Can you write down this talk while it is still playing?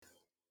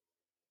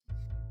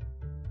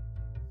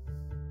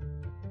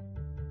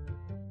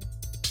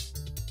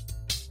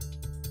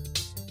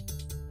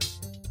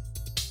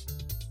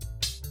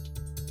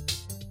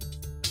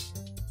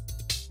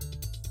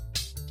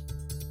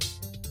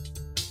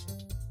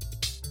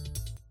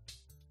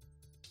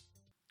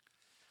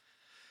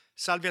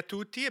Salve a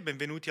tutti e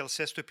benvenuti al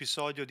sesto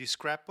episodio di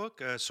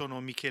Scrapbook.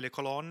 Sono Michele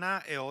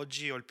Colonna e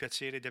oggi ho il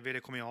piacere di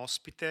avere come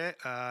ospite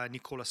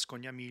Nicola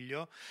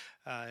Scognamiglio,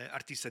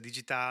 artista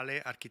digitale,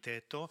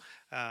 architetto,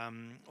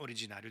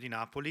 originario di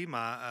Napoli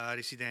ma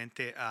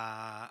residente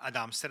ad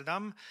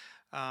Amsterdam.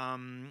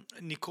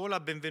 Nicola,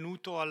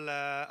 benvenuto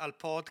al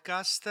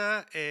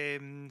podcast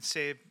e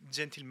se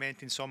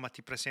gentilmente insomma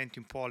ti presenti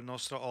un po' al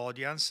nostro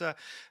audience,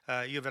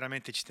 io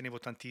veramente ci tenevo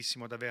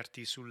tantissimo ad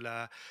averti sul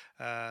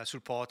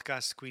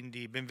podcast,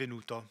 quindi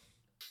benvenuto.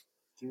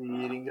 Ti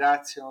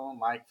ringrazio,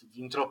 Mike,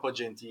 fin troppo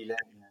gentile,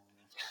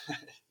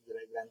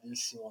 direi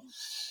grandissimo.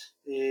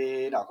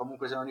 No,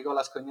 comunque sono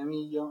Nicola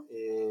Scognamiglio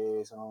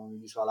e sono un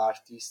visual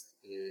artist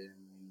e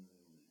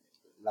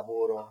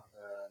lavoro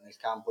nel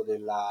campo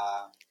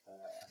dell'architecture,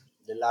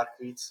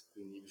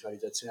 quindi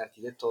visualizzazione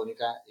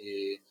architettonica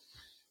eh,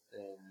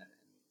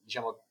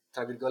 diciamo,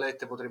 tra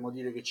virgolette potremmo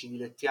dire che ci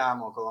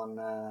dilettiamo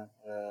con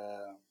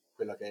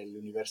quello che è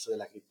l'universo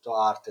della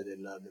criptoarte,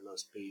 dello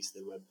space,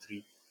 del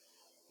Web3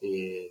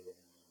 e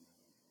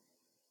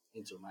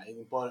insomma è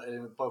un po'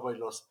 poi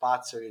lo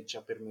spazio che ci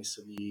ha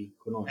permesso di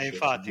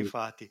conoscerci.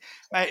 Infatti.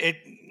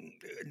 Beh,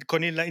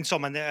 con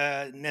insomma,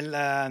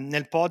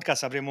 nel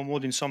podcast avremo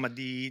modo insomma,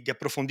 di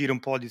approfondire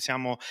un po',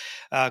 diciamo,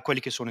 quelli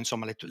che sono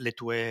insomma, le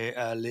tue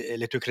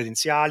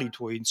credenziali,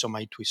 insomma,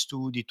 i tuoi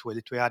studi,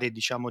 le tue aree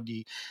diciamo,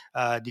 di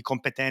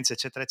competenze,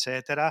 eccetera,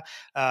 eccetera.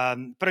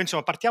 Però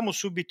insomma, partiamo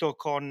subito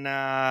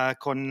cioè,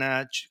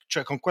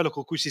 con quello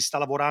con cui si sta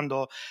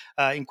lavorando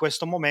in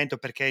questo momento,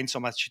 perché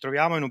insomma, ci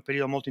troviamo in un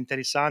periodo molto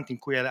interessante in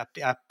cui è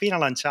appena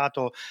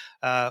lanciato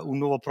un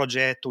nuovo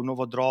progetto, un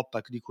nuovo drop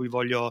di cui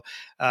voglio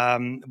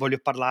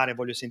parlare,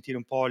 voglio sentire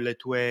un po' le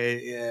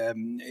tue,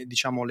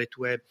 diciamo, i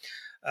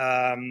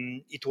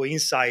tuoi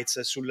insights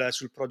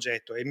sul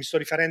progetto. E mi sto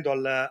riferendo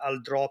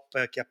al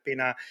drop che è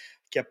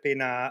Di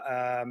appena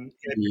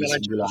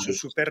lanciato su Singularity.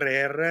 Super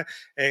Rare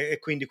e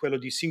quindi quello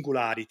di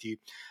Singularity,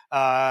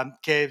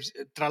 che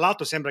tra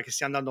l'altro sembra che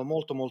stia andando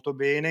molto molto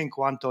bene, in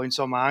quanto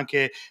insomma ha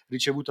anche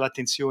ricevuto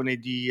l'attenzione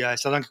è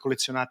stato anche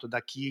collezionato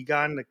da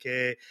Keegan,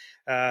 che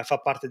fa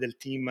parte del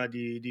team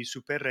di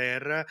Super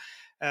Rare.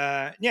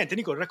 Niente,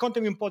 Nico,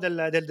 raccontami un po'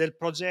 del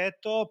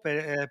progetto,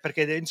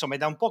 perché insomma è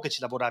da un po' che ci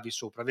lavoravi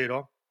sopra,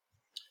 vero?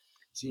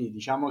 Sì,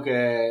 diciamo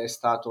che è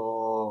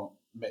stato,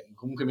 beh,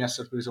 comunque mi ha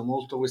sorpreso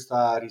molto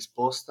questa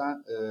risposta,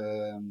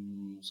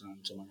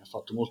 insomma mi ha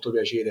fatto molto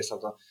piacere,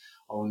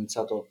 ho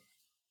iniziato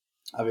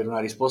ad avere una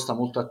risposta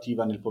molto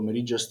attiva nel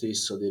pomeriggio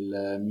stesso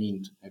del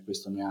Mint e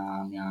questo mi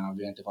ha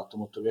ovviamente fatto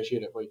molto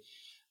piacere. Poi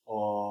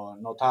ho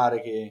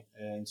notare che,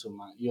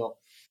 insomma, io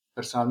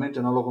personalmente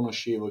non lo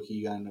conoscevo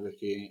Keegan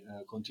perché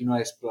continuo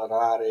a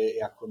esplorare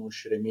e a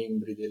conoscere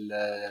membri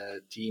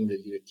del team,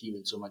 del direttivo,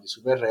 insomma, di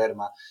Super Rare,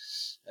 ma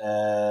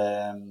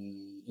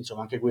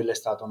insomma anche quella è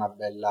stata una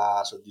bella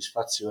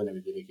soddisfazione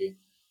vedere che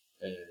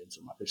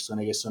insomma,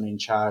 persone che sono in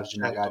charge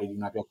Certo. magari di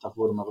una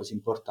piattaforma così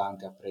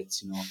importante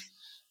apprezzino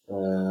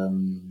le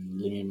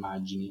mie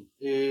immagini.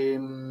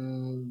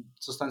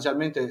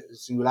 Sostanzialmente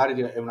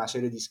Singularity è una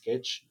serie di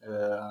sketch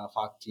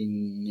fatti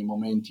nei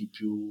momenti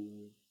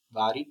più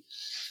vari,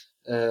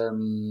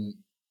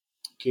 ehm,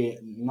 che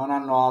non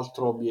hanno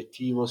altro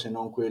obiettivo se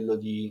non quello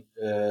di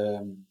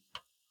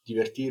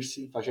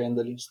divertirsi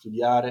facendoli,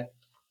 studiare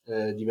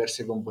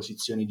diverse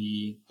composizioni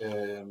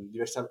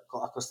diversi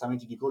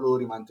accostamenti di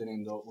colori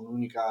mantenendo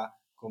un'unica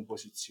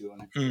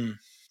composizione. Mm.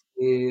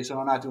 E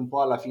sono nati un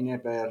po' alla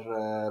fine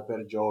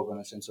per gioco,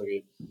 nel senso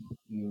che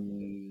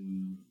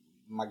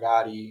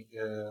magari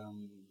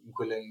in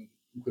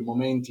quei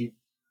momenti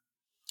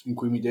in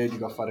cui mi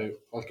dedico a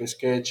fare qualche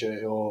sketch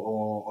e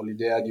ho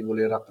l'idea di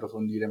voler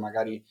approfondire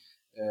magari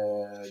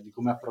di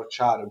come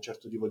approcciare un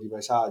certo tipo di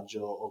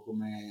paesaggio o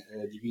come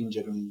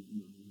dipingere un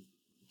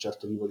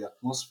certo tipo di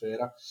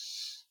atmosfera.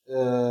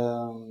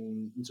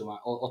 Insomma,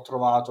 ho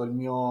trovato il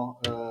mio,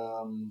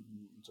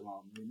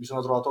 insomma, mi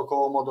sono trovato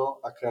comodo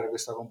a creare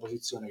questa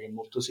composizione che è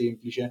molto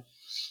semplice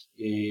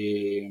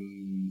e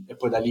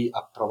poi da lì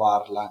a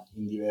provarla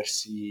in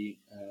diversi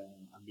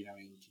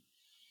abbinamenti.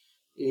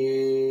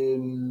 E,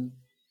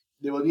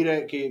 devo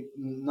dire che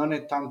non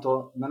è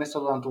stato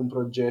tanto un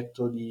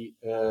progetto di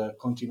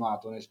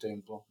continuato nel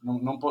tempo.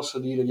 Non posso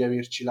dire di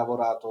averci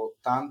lavorato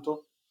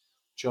tanto,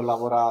 ci ho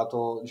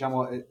lavorato,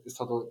 diciamo,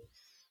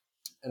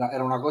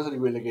 era una cosa di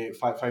quelle che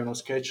fai uno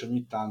sketch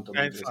ogni tanto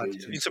mentre Infatti,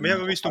 sei insomma, io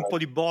avevo impegnato a visto un fare. po'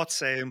 di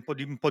bozze un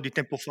po' di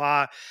tempo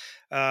fa,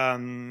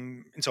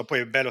 insomma,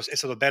 poi è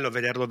stato bello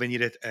vederlo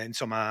venire,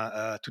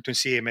 insomma, tutto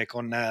insieme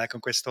con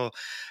questo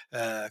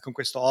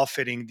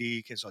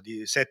offering che so,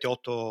 di 7,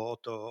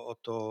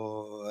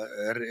 8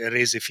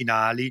 rese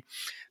finali.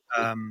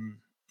 Sì.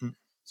 Um, mm,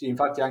 Sì,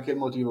 infatti è anche il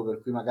motivo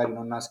per cui magari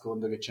non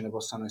nascondo che ce ne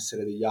possano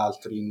essere degli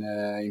altri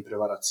in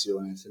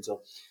preparazione, nel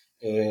senso,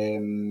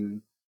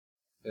 ehm,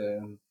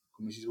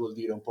 come si suol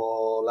dire, un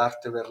po'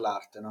 l'arte per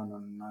l'arte, no?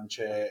 Non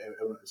c'è,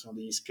 sono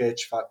degli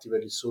sketch fatti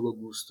per il solo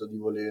gusto di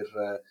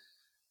voler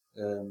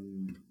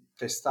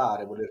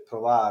testare, voler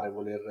provare,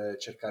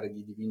 cercare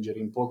di dipingere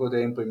in poco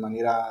tempo in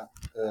maniera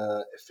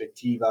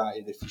effettiva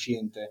ed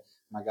efficiente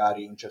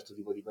magari un certo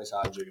tipo di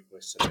paesaggio, che può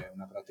essere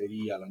una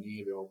prateria, la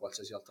neve o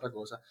qualsiasi altra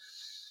cosa,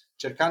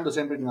 cercando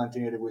sempre di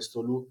mantenere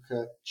questo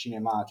look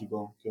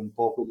cinematico, che è un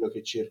po' quello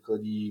che cerco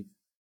di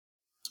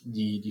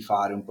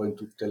fare un po' in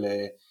tutte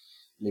le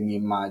mie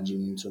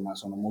immagini. Insomma,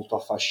 sono molto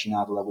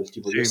affascinato da quel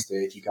tipo di Sì.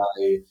 estetica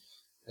e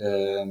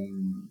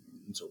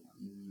insomma,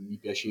 mi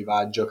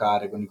piaceva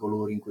giocare con i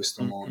colori in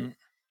questo modo. Mh-mh.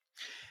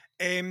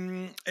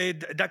 E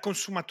da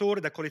consumatore,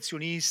 da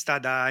collezionista,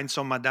 da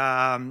insomma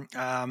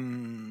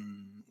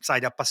sai,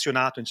 da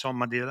appassionato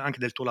insomma anche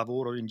del tuo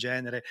lavoro in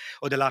genere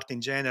o dell'arte in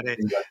genere,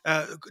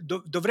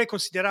 dovrei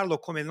considerarlo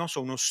come, non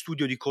so, uno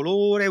studio di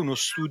colore, uno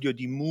studio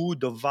di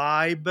mood o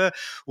vibe,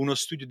 uno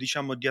studio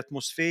diciamo di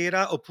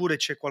atmosfera, oppure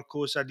c'è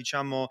qualcosa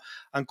diciamo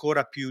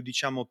ancora più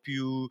diciamo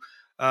più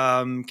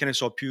che ne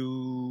so,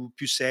 più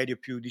serio,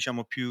 più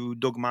diciamo più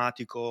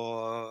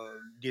dogmatico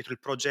dietro il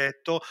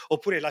progetto,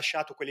 oppure hai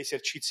lasciato quegli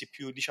esercizi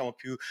più diciamo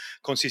più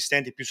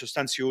consistenti, più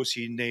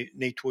sostanziosi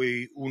nei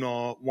tuoi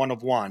one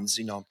of ones,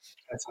 you know?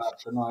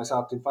 Esatto, no,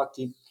 esatto.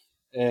 Infatti,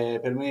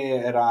 per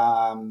me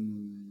era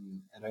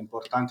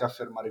importante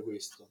affermare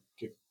questo,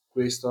 che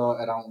questo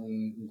era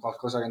un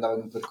qualcosa che andava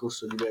in un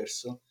percorso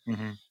diverso,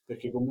 Mh-mh.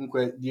 perché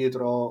comunque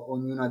dietro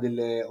ognuna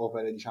delle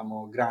opere,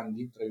 diciamo,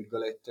 grandi, tra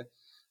virgolette,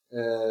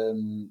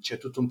 c'è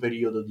tutto un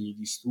periodo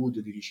di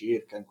studio, di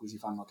ricerca, in cui si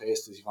fanno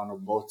test, si fanno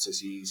bozze,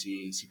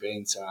 si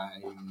pensa.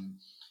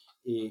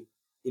 E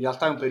in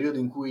realtà è un periodo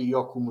in cui io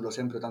accumulo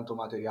sempre tanto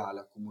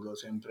materiale, accumulo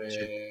Sì.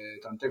 sempre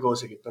tante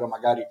cose che però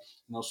magari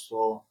non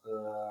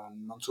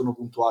sono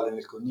puntuale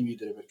nel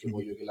condividere, perché Mh-mh.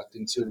 voglio che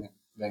l'attenzione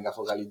venga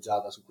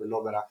focalizzata su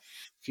quell'opera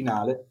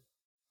finale.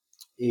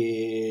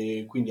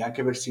 E quindi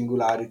anche per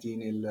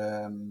Singularity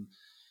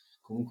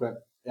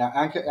comunque è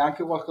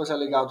anche qualcosa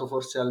legato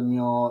forse al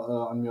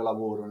mio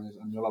lavoro,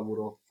 al mio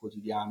lavoro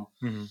quotidiano.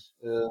 Mh-mh.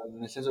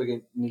 Nel senso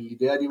che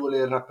nell'idea di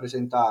voler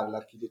rappresentare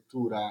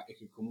l'architettura, e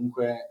che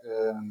comunque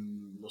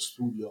lo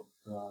studio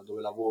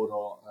dove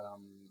lavoro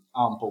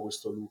ha un po'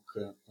 questo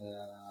look,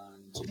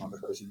 insomma, per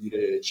così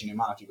dire,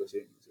 cinematico,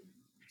 se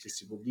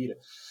si può dire.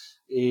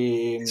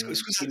 E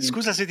quindi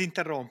Scusa se ti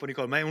interrompo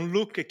Nicola, ma è un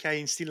look che hai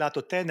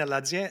instillato te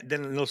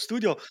nello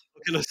studio o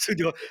che lo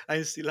studio ha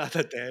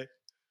instillato te?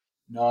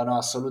 no, no,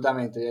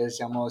 assolutamente,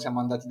 siamo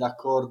andati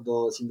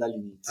d'accordo sin Ah,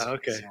 dall'inizio,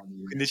 okay. possiamo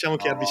dire. Quindi diciamo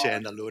che è a No,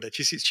 vicenda allora,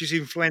 ci si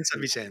influenza a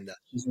sì, vicenda.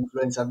 ci si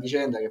influenza a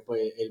vicenda, che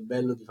poi è il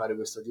bello di fare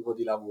questo tipo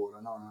di lavoro,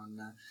 no?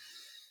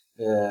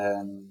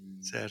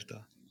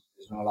 Certo.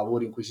 Sono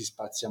lavori in cui si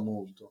spazia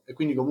molto, e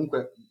quindi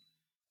comunque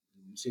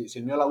se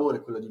il mio lavoro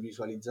è quello di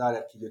visualizzare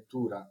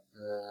architettura,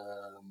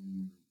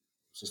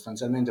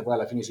 sostanzialmente poi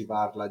alla fine si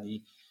parla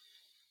di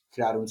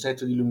creare un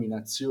set di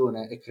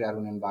illuminazione e creare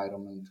un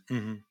environment.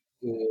 Mh-mh.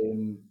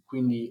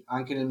 Quindi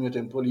anche nel mio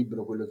tempo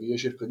libero quello che io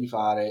cerco di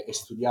fare è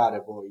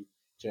studiare poi,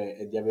 cioè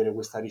è di avere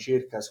questa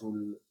ricerca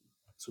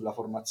sulla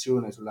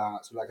formazione, sulla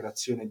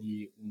creazione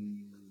di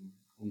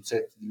un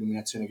set di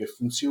illuminazione che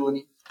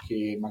funzioni,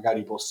 che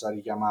magari possa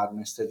richiamare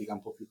un'estetica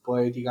un po' più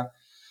poetica.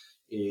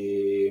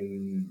 E,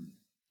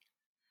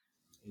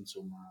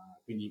 insomma,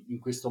 quindi in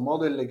questo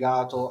modo è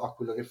legato a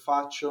quello che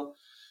faccio,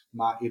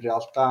 ma in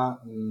realtà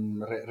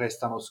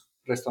restano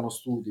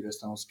studi,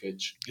 restano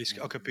sketch.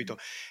 Ho capito.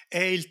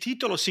 E il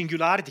titolo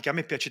Singularity, che a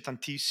me piace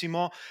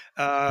tantissimo,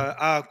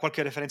 ha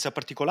qualche referenza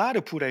particolare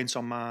oppure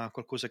insomma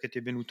qualcosa che ti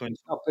è venuto in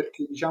No,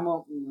 perché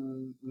diciamo,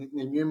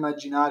 nel mio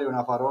immaginario è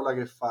una parola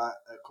che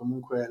fa,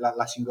 comunque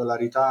la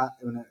singolarità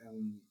è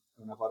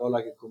una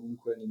parola che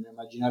comunque nel mio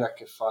immaginario ha a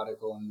che fare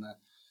con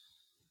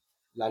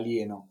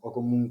l'alieno, o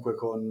comunque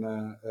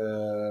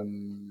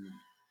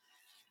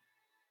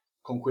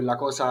con quella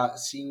cosa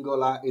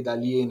singola ed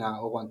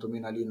aliena, o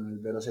quantomeno alieno nel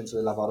vero senso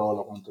della parola,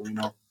 o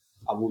quantomeno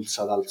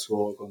avulsa dal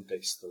suo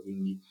contesto.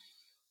 Quindi,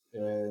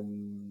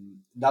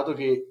 dato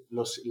che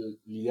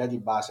l'idea di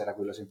base era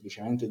quella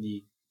semplicemente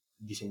di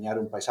disegnare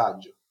un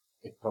paesaggio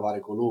e provare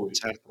colori e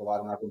certo.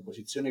 provare una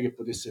composizione che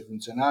potesse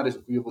funzionare,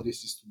 su cui io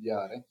potessi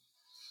studiare,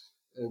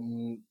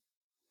 ehm,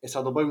 è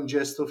stato poi un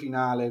gesto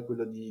finale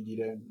quello di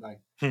dire, dai,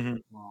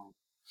 Mh-mh. no,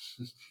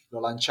 lo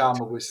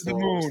lanciamo To the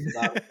moon, questo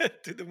dado.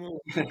 to the moon.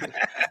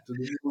 To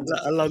the moon,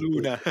 Alla e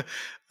luna.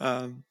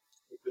 Um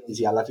e quindi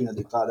sì, alla fine ho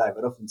detto: "Ah dai,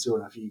 però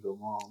funziona, figo,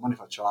 mo ne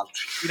faccio altri."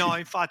 Sì, no,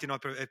 infatti no,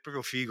 è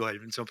proprio figo, è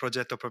insomma un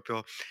progetto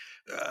proprio,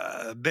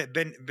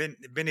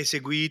 ben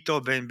eseguito,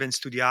 ben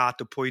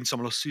studiato, poi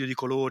insomma lo studio di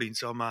colori,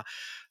 insomma.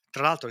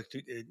 Tra l'altro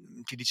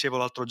ti dicevo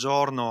l'altro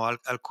giorno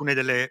alcune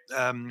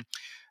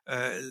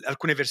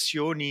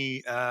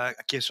versioni,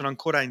 che sono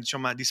ancora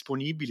insomma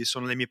disponibili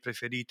sono le mie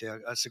preferite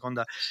a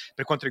seconda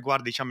per quanto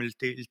riguarda diciamo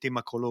il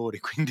tema colori,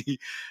 quindi,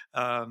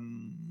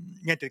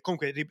 niente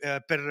comunque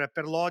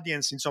per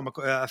l'audience insomma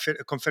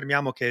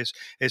confermiamo che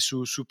è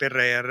su Super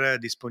Rare,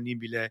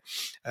 disponibile,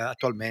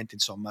 attualmente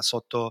insomma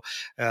sotto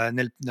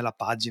nella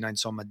pagina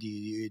insomma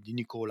di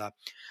Nicola.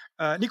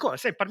 Nicola,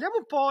 sai, parliamo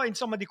un po'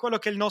 insomma di quello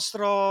che è il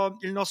nostro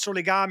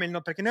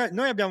legame, perché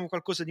noi abbiamo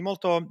qualcosa di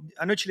molto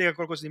a noi ci lega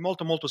qualcosa di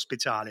molto, molto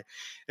speciale,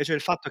 e cioè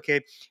il fatto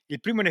che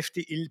il primo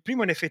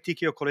NFT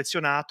che io ho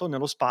collezionato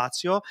nello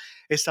spazio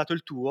è stato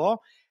il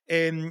tuo,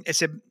 e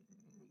se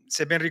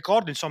se ben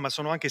ricordo, insomma,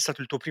 sono anche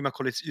stato il tuo primo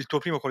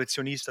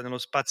collezionista nello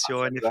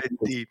spazio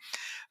Assolutamente sì.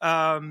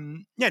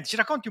 NFT. Niente, ci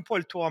racconti un po'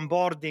 il tuo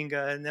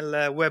onboarding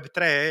nel web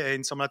 3 e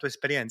insomma la tua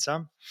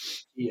esperienza?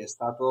 Sì, è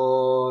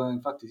stato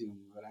infatti sì,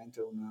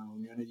 veramente una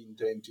unione di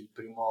intenti,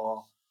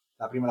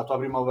 la tua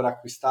prima opera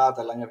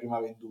acquistata e la mia prima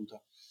venduta.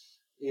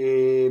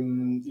 Il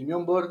mio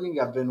onboarding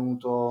è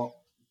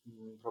avvenuto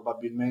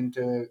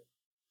probabilmente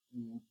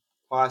mh,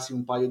 quasi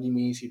un paio di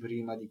mesi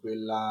prima di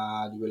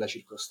quella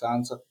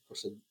circostanza,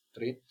 forse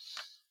tre,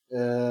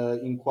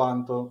 in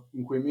quanto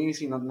in quei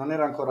mesi non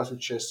era ancora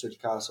successo il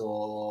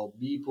caso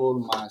Beeple,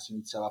 ma si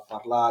iniziava a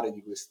parlare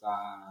di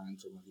questa,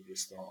 insomma, di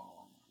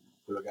questo,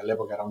 quello che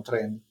all'epoca era un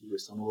trend, di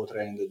questo nuovo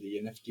trend degli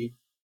NFT.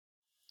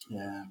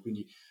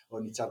 Quindi ho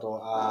iniziato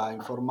a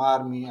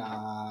informarmi,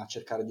 a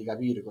cercare di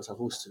capire cosa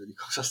fossero, di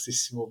cosa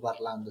stessimo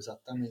parlando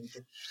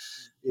esattamente,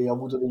 e ho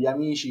avuto degli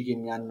amici che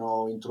mi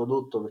hanno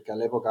introdotto perché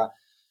all'epoca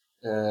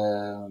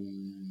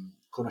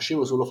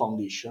conoscevo solo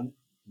Foundation.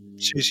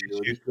 Sì, sì,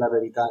 Devo sì. dirti la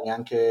verità,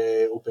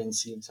 neanche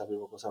OpenSea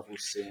sapevo cosa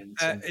fosse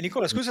inizialmente.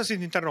 Nicola, scusa se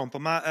ti interrompo,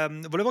 ma,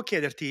 volevo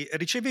chiederti,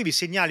 ricevevi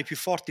segnali più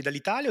forti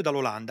dall'Italia o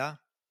dall'Olanda?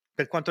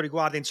 Per quanto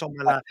riguarda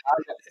insomma la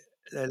Dall'Italia,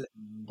 l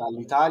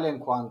dall'Italia in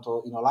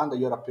quanto in Olanda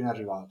io ero appena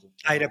arrivato,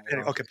 hai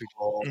erano ho capito.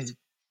 tipo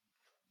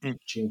Mh,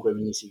 5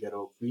 mesi che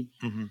ero qui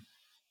mh-mh.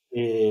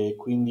 e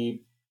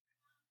quindi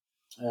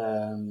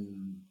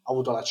ho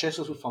avuto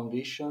l'accesso sul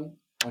Foundation,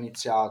 ho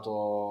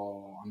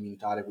iniziato a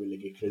mintare quelle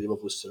che credevo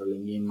fossero le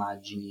mie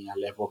immagini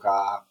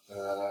all'epoca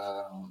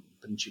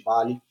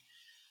principali,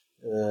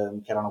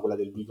 che erano quella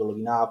del vicolo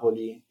di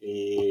Napoli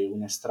e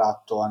un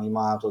estratto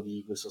animato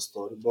di questo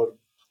storyboard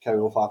che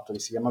avevo fatto che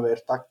si chiama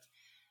Vertact.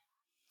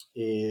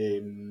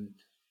 E,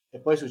 e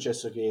poi è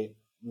successo che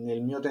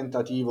nel mio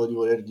tentativo di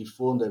voler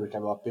diffondere, perché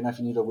avevo appena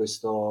finito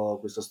questo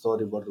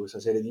storyboard, questa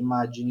serie di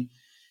immagini,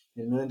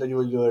 nel mio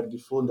tentativo di voler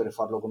diffondere e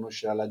farlo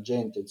conoscere alla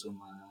gente,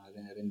 insomma,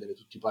 rendere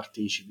tutti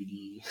partecipi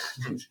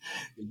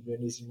del mio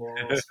ennesimo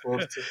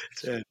sforzo,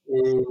 Cer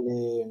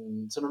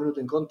sono venuto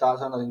in contatto,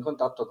 sono andato in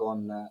contatto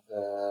con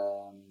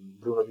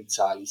Bruno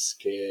Pizzalis,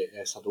 che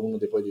è stato uno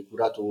dei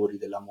curatori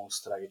della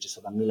mostra che c'è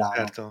stata a Milano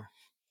certo.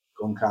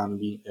 con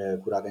Cambi,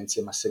 curata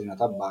insieme a Serena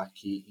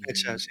Tabacchi,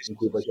 Sì, sì, in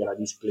cui sì, poi sì. c'era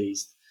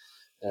Displaced,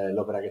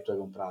 l'opera che tu hai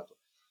comprato.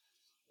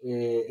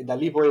 E da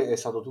lì poi è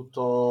stato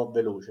tutto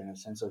veloce, nel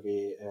senso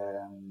che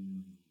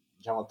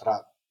diciamo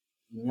tra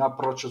il mio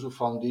approccio su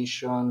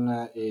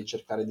Foundation e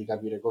cercare di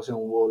capire cos'è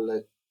un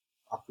wallet,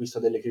 acquisto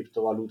delle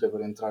criptovalute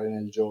per entrare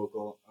nel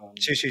gioco,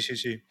 Sì, sì, sì,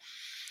 sì.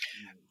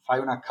 fai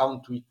un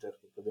account Twitter,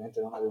 perché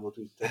ovviamente non avevo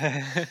Twitter,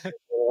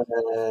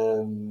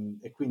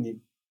 e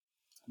quindi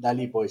da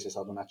lì poi c'è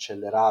stata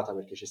un'accelerata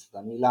perché c'è stata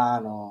a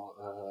Milano,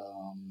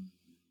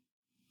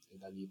 e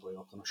da lì poi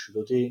ho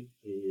conosciuto te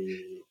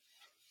e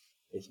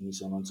mi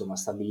sono insomma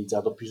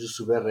stabilizzato più su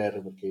Super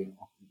Rare perché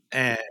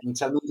Eh,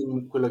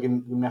 inizialmente quello che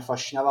mi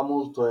affascinava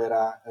molto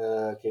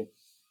era che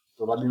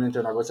probabilmente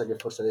è una cosa che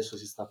forse adesso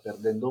si sta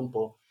perdendo un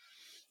po',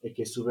 è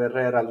che Super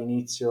Rare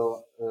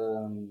all'inizio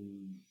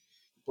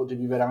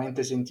potevi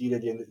veramente sentire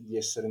di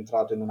essere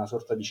entrato in una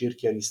sorta di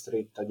cerchia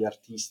ristretta di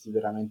artisti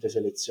veramente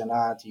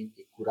selezionati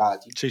e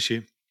curati sì,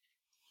 sì.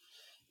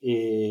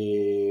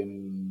 e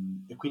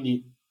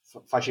quindi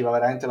faceva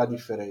veramente la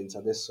differenza.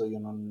 Adesso io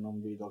non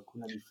vedo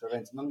alcuna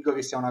differenza. Non dico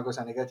che sia una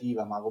cosa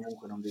negativa, ma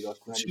comunque non vedo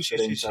alcuna Sì, sì,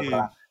 sì, differenza sì.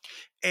 tra...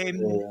 eh,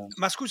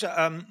 Ma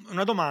scusa,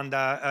 una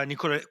domanda,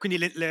 Nicola, quindi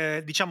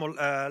diciamo,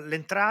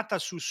 l'entrata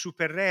su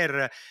Super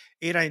Rare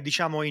era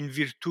diciamo in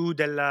virtù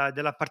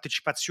della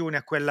partecipazione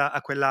a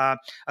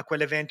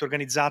quell'evento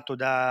organizzato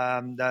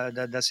da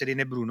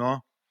Serena e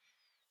Bruno?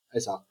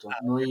 esatto, Ah,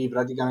 okay. noi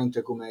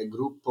praticamente come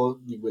gruppo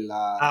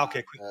Ah,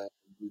 okay, qui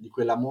di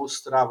quella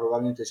mostra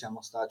probabilmente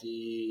siamo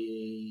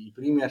stati i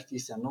primi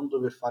artisti a non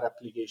dover fare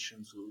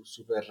application su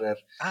Super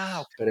Rare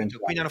ho per capito.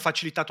 Quindi hanno entrare.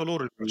 facilitato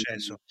loro il Quindi,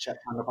 processo.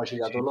 hanno Sì,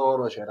 facilitato sì.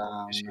 loro,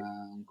 c'era Sì, sì.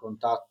 un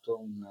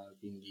contatto,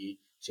 quindi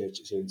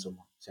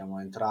insomma, siamo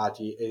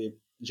entrati e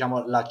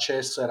diciamo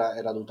l'accesso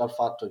era dovuto al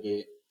fatto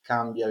che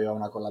Cambi aveva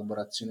una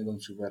collaborazione con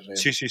Super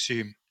Sì, Rare. sì,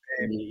 sì.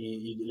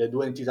 Quindi le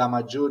due entità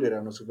maggiori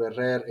erano Super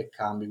Rare e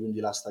Cambi, quindi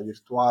l'asta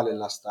virtuale e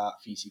l'asta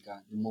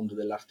fisica, il mondo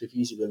dell'arte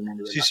fisica e il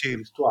mondo Sì, sì.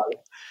 dell'arte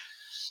virtuale.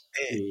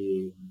 E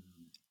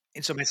E,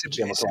 insomma, e ci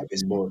siamo trovati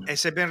in bordo.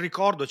 se ben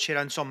ricordo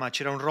c'era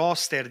un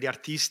roster di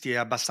artisti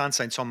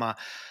abbastanza insomma,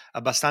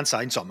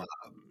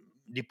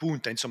 di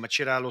punta, insomma,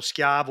 c'era Lo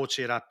Schiavo,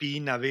 c'era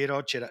Pinna,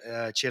 vero? C'era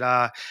non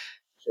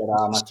C'era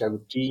so se Mattia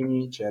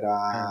Guttini, eh.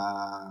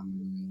 c'era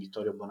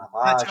Vittorio C'era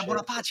Bonapace,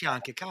 Bonapace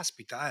anche,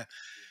 caspita, eh.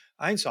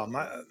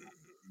 Insomma, eh,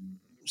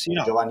 sì,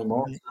 no, Giovanni mh.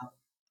 Mossa.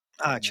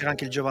 C'era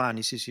anche il eh,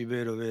 Giovanni, sì, sì,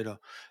 vero, vero.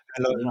 quindi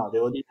Allora no,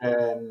 devo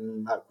dire,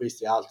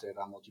 questi altri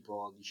eravamo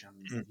tipo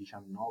mh,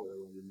 19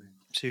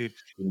 probabilmente. sì.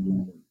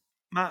 Quindi,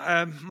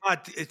 Ma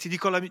ti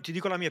dico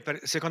la mia,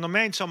 secondo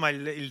me insomma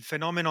il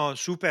fenomeno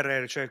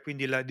super, cioè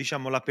quindi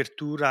diciamo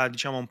l'apertura,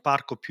 diciamo a un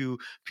parco più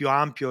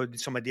ampio,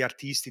 insomma di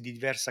artisti di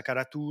diversa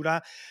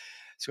caratura,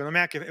 secondo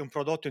me anche è un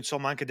prodotto,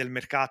 insomma, anche del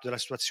mercato, della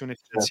situazione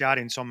certo,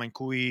 finanziaria, insomma, in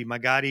cui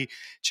magari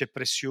c'è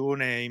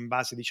pressione in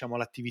base, diciamo,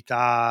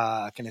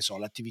 all'attività, che ne so,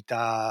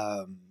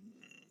 l'attività,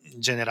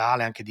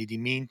 generale anche di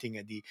minting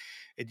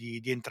e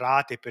di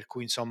entrate, per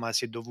cui insomma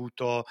si è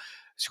dovuto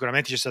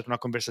sicuramente c'è stata una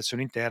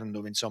conversazione interna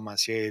dove insomma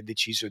si è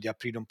deciso di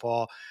aprire un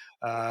po',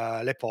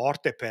 le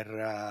porte per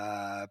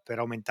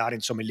aumentare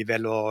insomma il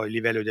livello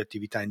di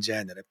attività in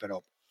genere,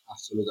 però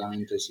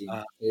assolutamente sì.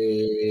 ah,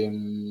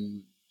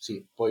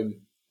 Sì,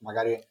 poi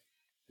magari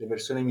le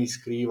persone mi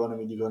scrivono e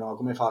mi dicono: "Ma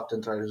come hai fatto a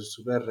entrare su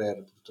Super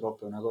Rare?"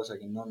 Purtroppo è una cosa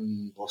che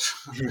non posso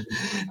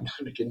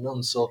che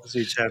non so,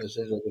 sì nel certo.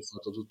 senso che è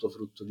stato tutto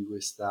frutto di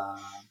questa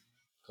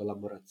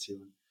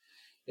collaborazione.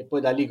 E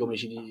poi da lì, come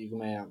ci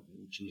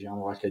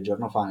dicevamo qualche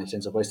giorno fa, nel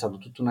senso poi è stato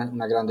tutta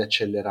una grande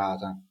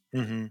accelerata,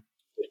 Mh-mh.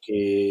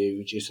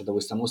 perché c'è stata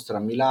questa mostra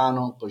a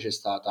Milano, poi c'è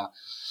stata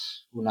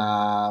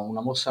una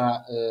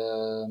mostra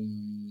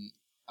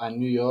a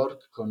New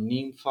York con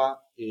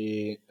Ninfa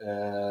e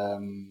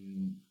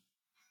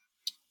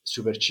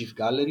Super Chief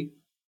Gallery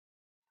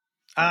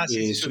Ah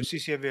sì, e, sì, sì,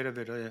 sì, è vero, è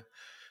vero, e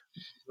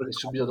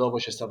subito dopo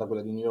c'è stata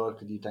quella di New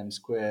York di Times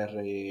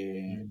Square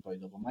e mh. poi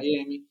dopo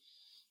Miami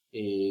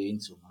e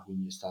insomma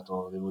quindi è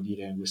stato, devo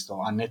dire, questo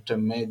annetto e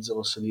mezzo,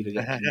 posso dire, di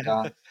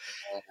attività,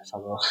 è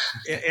stato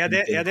E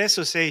intenso.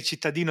 adesso sei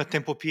cittadino a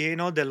tempo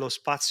pieno dello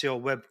spazio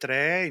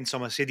Web3,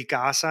 insomma sei di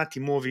casa, ti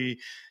muovi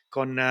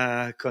con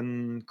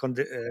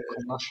de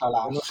Con con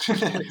nonchalance,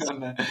 sì,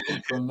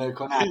 con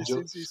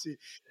sì, agio. sì, sì.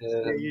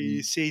 Ehm,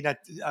 Sei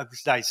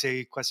dai,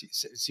 sei quasi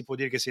si può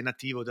dire che sei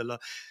nativo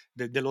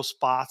dello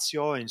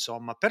spazio,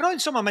 insomma. Però,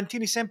 insomma,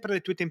 mantieni sempre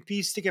le tue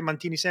tempistiche,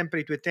 mantieni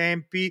sempre i tuoi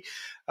tempi,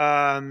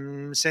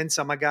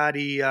 senza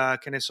magari,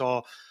 che ne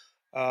so,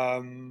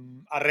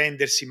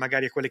 arrendersi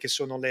magari a quelle che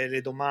sono le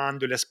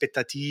domande, le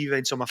aspettative,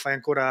 insomma fai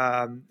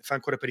ancora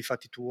per i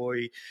fatti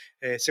tuoi.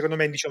 Secondo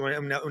me diciamo è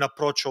un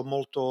approccio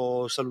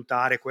molto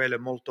salutare quello, è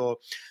molto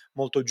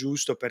molto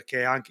giusto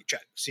perché anche cioè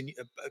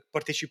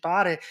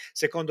partecipare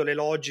secondo le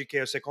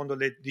logiche o secondo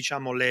le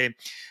diciamo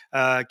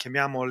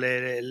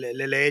chiamiamole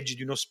le leggi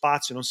di uno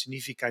spazio non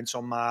significa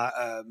insomma,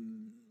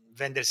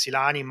 vendersi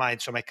l'anima,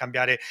 insomma, e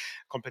cambiare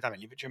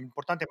completamente. Invece è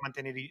importante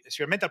mantenere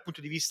sicuramente dal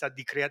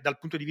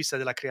punto di vista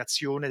della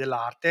creazione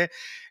dell'arte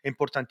è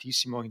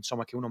importantissimo,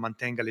 insomma, che uno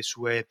mantenga i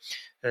suoi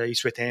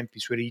tempi, i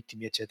suoi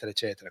ritmi, eccetera,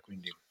 eccetera.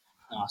 Quindi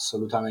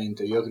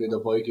Assolutamente, io credo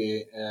poi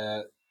che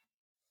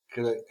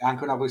credo è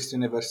anche una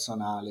questione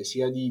personale,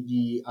 sia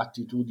di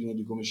attitudine,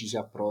 di come ci si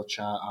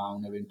approccia a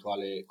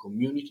un'eventuale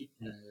community,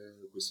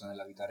 mh, questo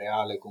nella vita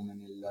reale come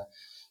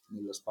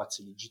nello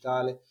spazio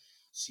digitale,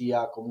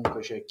 sia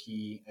comunque c'è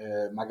chi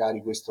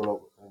magari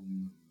questo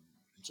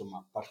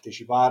insomma,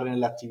 partecipare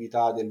nelle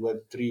attività del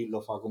Web3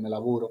 lo fa come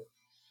lavoro.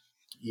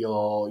 Io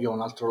ho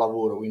un altro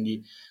lavoro,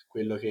 quindi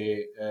quello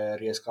che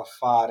riesco a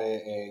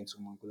fare è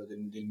insomma quello del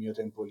mio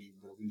tempo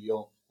libero. Quindi io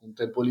ho un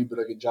tempo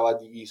libero che già va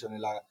diviso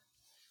nella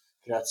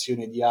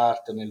creazione di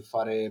arte, nel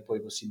fare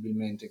poi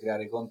possibilmente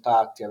creare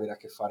contatti, avere a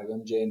che fare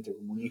con gente,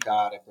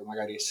 comunicare, poi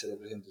magari essere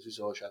presente sui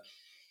social.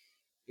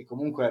 E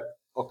comunque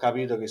ho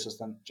capito che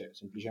cioè,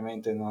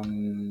 semplicemente non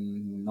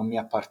mi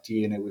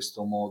appartiene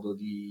questo modo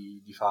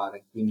di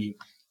fare. Quindi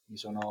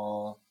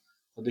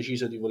ho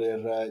deciso di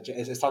voler, cioè,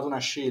 è stata una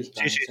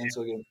scelta, sì, nel sì, sì.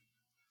 senso che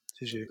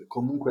Sì, sì.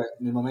 comunque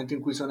nel momento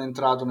in cui sono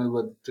entrato nel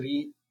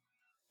Web3,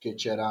 che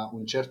c'era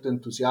un certo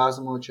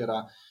entusiasmo,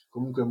 c'era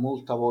comunque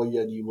molta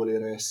voglia di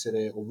voler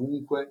essere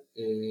ovunque,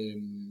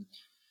 e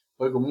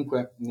poi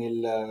comunque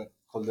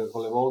con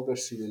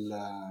l'evolversi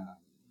della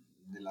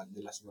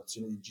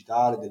situazione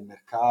digitale, del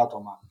mercato,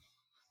 ma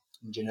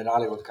in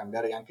generale col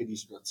cambiare anche di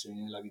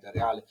situazioni nella vita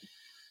reale,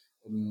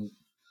 mh,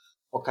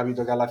 ho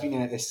capito che alla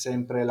fine è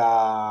sempre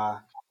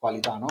la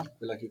qualità, no?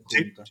 Quella che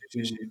Sì, conta. sì,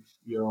 sì, sì. Quindi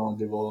io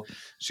devo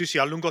Sì, sì,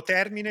 a lungo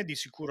termine di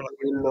sicuro la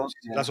qualità, quello sì,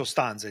 sì, la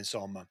sostanza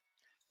insomma.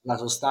 la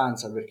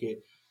sostanza,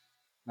 perché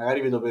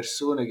magari vedo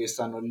persone che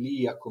stanno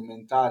lì a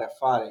commentare, a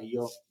fare,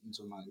 io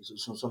insomma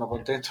sono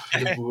contento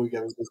per voi che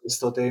avete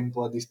questo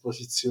tempo a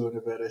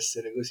disposizione per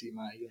essere così,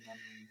 ma io non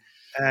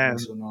Ehm,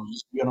 sono,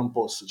 io non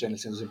posso, cioè nel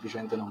senso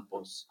semplicemente non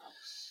posso.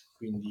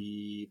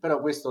 Quindi, però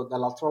questo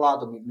dall'altro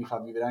lato mi fa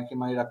vivere anche in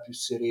maniera più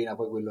serena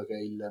poi quello che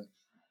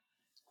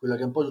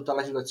è un po' tutta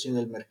la situazione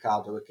del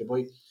mercato, perché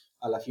poi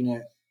alla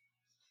fine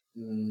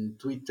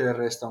Twitter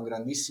resta un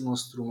grandissimo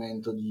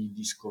strumento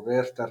di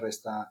scoperta,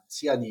 resta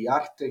sia di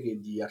arte che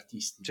di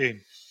artisti.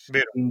 sì,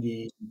 vero.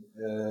 Quindi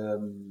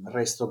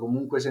resto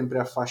comunque sempre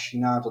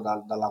affascinato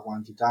dalla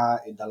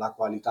quantità e dalla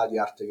qualità di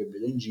arte che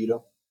vedo in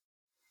giro,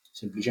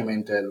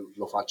 semplicemente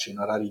lo faccio in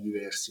orari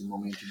diversi, in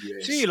momenti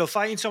Sì, diversi. lo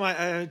fai insomma,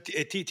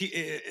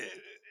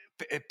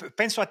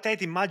 penso a te,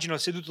 ti immagino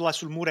seduto là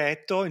sul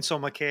muretto,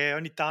 insomma, che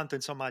ogni tanto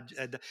insomma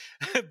d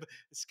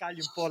scagli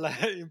un po' la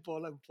un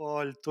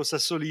po' il tuo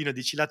sassolino,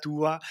 dici la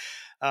tua,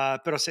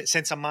 però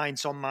senza mai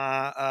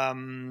insomma,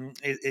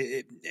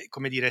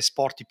 come dire,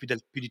 esporti più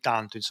di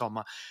tanto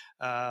insomma.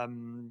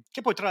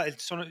 Che poi tra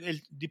sono è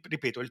il di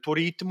ripeto, è il tuo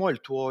ritmo,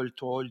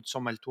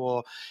 insomma il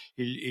tuo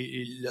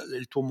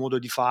modo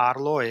di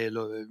farlo e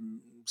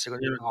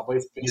secondo me... No,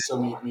 poi spesso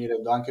mi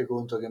rendo anche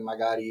conto che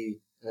magari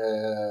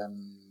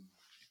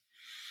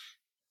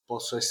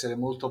posso essere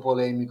molto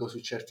polemico su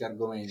certi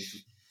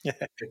argomenti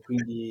e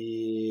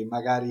quindi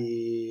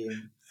magari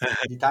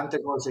di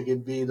tante cose che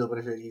vedo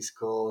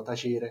preferisco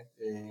tacere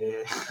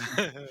e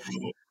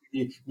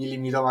quindi mi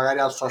limito magari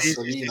al Sì, sì, sì,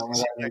 sassolino,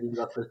 sì, sì. magari mi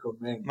limito a quel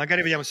commento.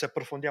 Magari vediamo se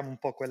approfondiamo un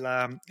po'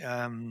 quel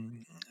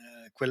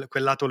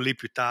lato lì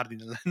più tardi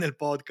nel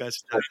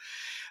podcast.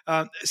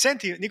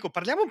 Senti Nico,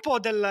 parliamo un po'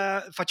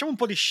 facciamo un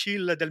po' di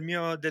shill del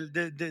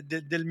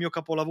mio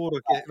capolavoro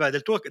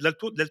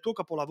del tuo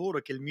capolavoro,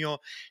 che è il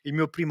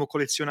mio primo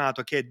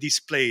collezionato, che è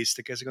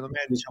Displaced, che secondo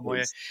me, diciamo,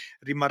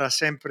 rimarrà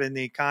sempre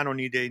nei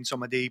canoni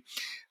insomma, dei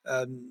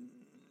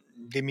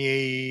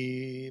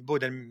miei,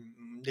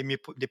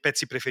 dei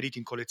pezzi preferiti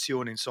in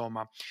collezione,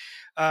 insomma.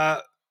 Uh,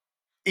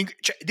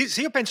 cioè,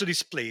 se io penso di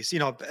Displace,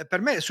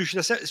 per me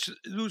suscita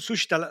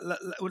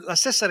la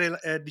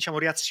stessa diciamo,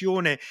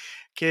 reazione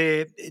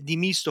che di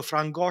misto fra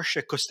angoscia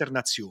e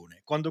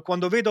costernazione.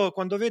 Quando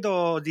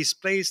vedo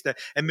Displaced,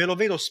 e me lo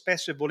vedo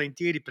spesso e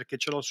volentieri perché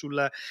ce l'ho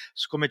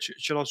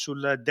ce l'ho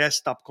sul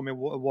desktop come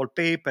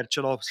wallpaper,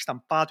 ce l'ho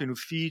stampato in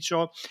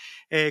ufficio,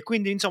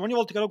 quindi insomma ogni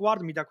volta che lo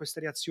guardo mi dà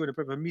questa reazione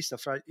proprio mista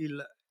fra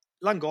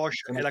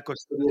l'angoscia Sono e la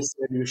convinto di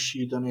essere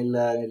riuscito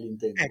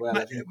nell'intento, poi ma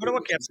alla fine volevo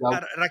quello chiedere, ci si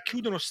auto.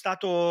 racchiude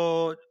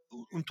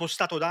un tuo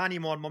stato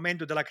d'animo al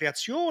momento della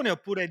creazione,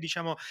 oppure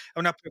diciamo è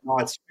una No,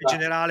 è preoccupazione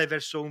generale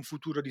verso un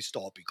futuro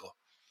distopico?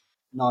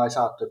 no,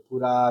 esatto, è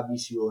pura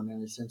visione,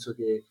 nel senso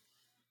che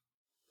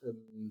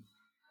ehm,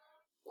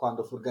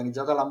 quando fu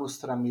organizzata la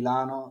mostra a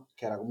Milano,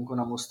 che era comunque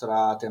una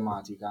mostra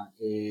tematica,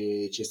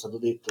 e ci è stato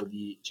detto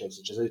cioè,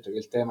 ci è stato detto che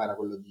il tema era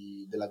quello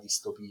della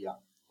distopia.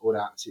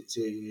 Ora,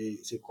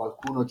 se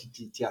qualcuno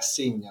ti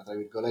assegna, tra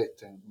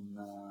virgolette,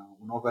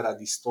 un'opera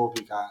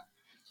distopica,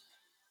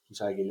 tu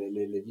sai che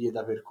le vie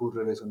da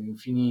percorrere sono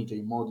infinite,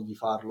 i modi di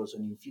farlo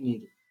sono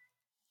infiniti.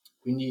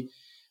 Quindi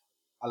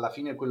alla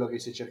fine quello che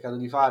si è cercato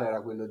di fare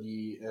era quello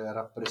di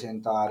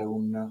rappresentare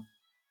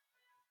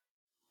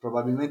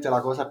probabilmente la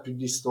cosa più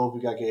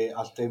distopica che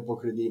al tempo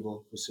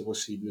credevo fosse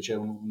possibile, cioè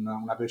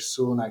una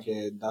persona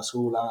che è da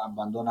sola,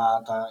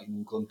 abbandonata, in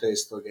un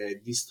contesto che è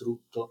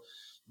distrutto,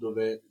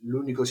 dove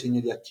l'unico segno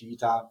di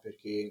attività,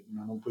 perché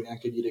non puoi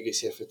neanche dire che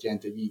sia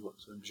effettivamente vivo,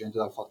 semplicemente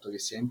dal fatto che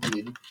sia in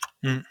piedi,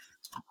 Mm.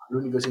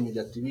 l'unico segno di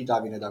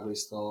attività viene da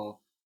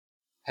questo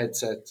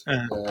headset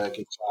Eh,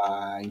 che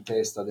ha in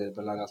testa per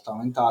la realtà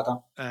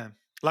aumentata eh. e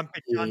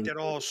Lampeggiante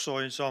rosso,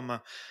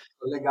 insomma.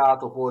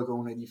 collegato poi con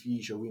un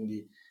edificio,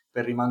 quindi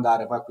per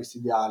rimandare poi a questo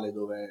ideale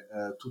dove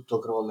tutto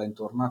crolla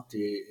intorno a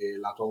te e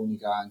la tua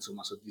unica,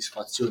 insomma,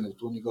 soddisfazione, il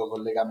tuo unico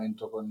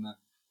collegamento con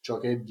ciò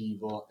che è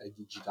vivo è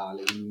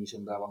digitale. Quindi mi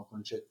sembrava un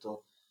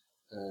concetto,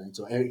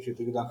 insomma, che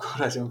credo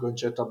ancora sia un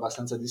concetto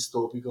abbastanza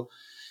distopico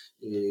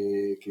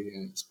e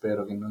che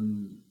spero che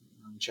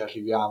non ci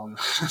arriviamo in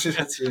una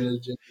situazione del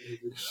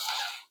genere.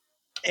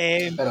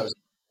 Ehm, Però sì,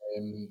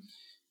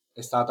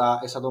 è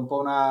stata un po'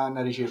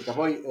 una ricerca.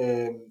 Poi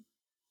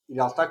in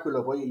realtà è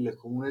quello poi il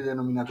comune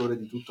denominatore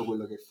di tutto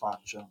quello che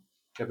faccio.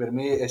 Cioè per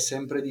me è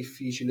sempre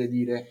difficile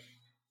dire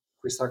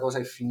questa cosa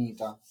è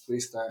finita,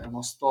 questo è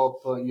uno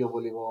stop, io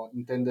volevo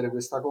intendere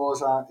questa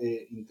cosa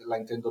e la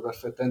intendo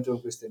perfettamente con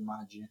questa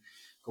immagine.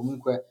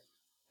 Comunque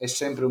è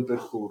sempre un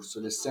percorso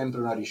ed è sempre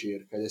una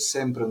ricerca ed è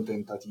sempre un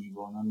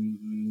tentativo,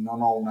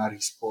 non ho una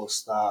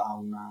risposta a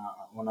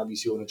una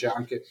visione, cioè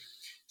anche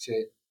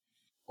se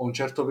ho un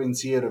certo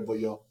pensiero e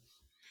voglio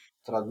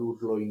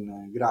tradurlo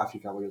in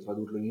grafica, voglio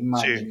tradurlo in sì.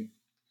 immagini,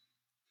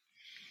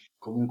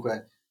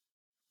 comunque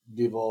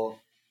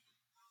devo,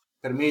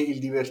 per me il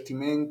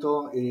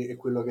divertimento è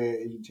quello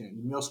che, cioè,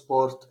 il mio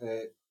sport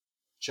è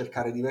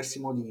cercare diversi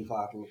modi di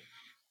farlo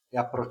e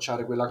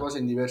approcciare quella cosa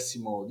in diversi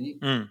modi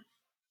Mm.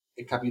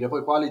 e capire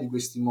poi quale di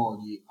questi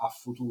modi ha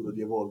futuro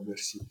di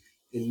evolversi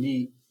e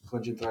lì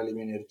concentrare le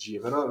mie energie,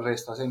 però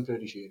resta sempre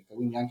ricerca,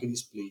 quindi anche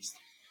displaced.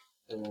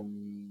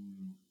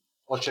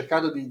 Ho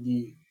cercato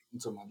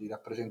insomma, di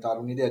rappresentare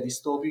un'idea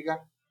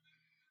distopica,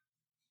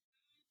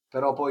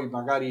 però poi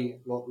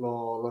magari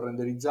l'ho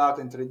renderizzata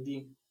in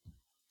 3D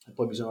e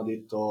poi mi sono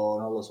detto,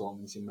 non lo so,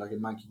 mi sembra che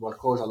manchi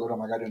qualcosa, allora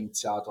magari ho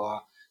iniziato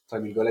a, tra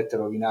virgolette,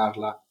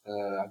 rovinarla,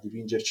 a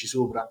dipingerci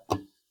sopra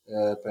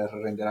per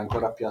rendere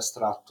ancora più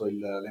astratto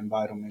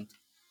l'environment.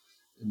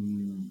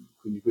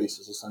 Quindi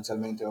questo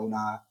sostanzialmente è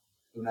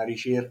una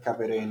ricerca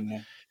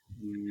perenne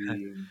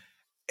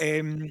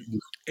Ehm, di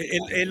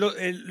e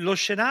lo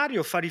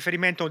scenario fa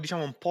riferimento,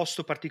 diciamo, a un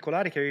posto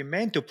particolare che avevi in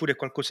mente, oppure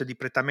qualcosa di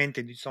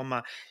prettamente,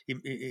 insomma,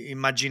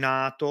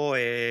 immaginato,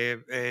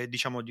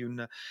 diciamo di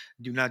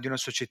una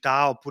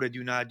società, oppure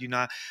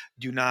un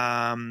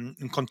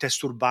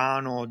contesto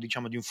urbano,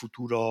 diciamo di un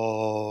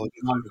futuro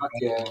No,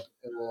 infatti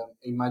distopico?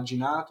 è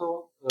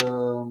immaginato,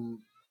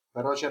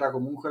 però c'era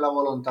comunque la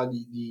volontà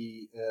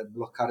di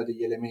bloccare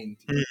degli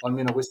elementi, Mh, o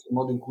almeno questo è il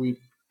modo in cui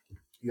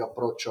io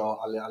approccio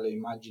alle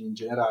immagini in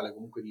generale,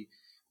 comunque di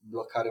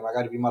bloccare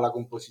magari prima la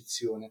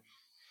composizione.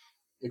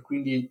 E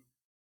quindi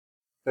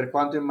per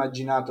quanto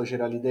immaginato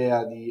c'era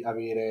l'idea di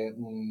avere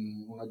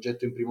un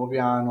oggetto in primo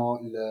piano,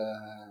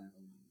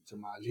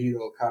 insomma,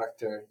 l'hero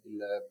character,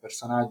 il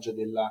personaggio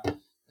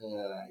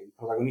il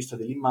protagonista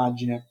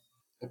dell'immagine,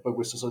 e poi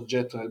questo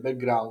soggetto nel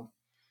background,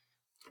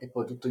 e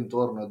poi tutto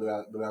intorno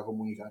doveva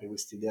comunicare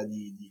questa idea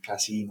di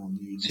casino,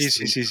 di Sì,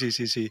 sì, sì, struttura. sì,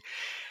 sì, sì.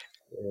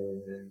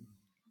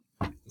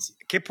 Sì.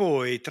 Che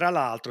poi, tra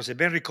l'altro, se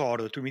ben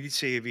ricordo, tu mi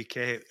dicevi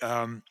che,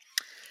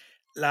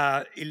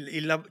 la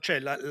il lav cioè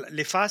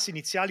le fasi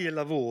iniziali del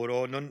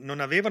lavoro non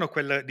avevano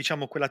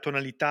diciamo, quella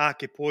tonalità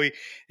che poi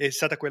è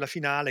stata quella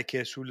finale,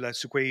 che è su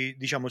quei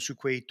diciamo, su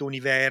quei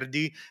toni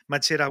verdi, ma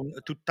c'era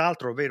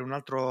tutt'altro, ovvero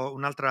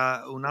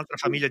un'altra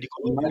famiglia di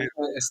colori, vero?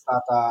 L'immagine è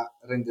stata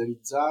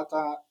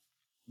renderizzata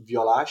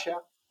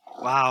violacea,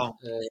 Wow,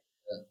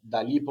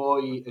 da lì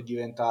poi è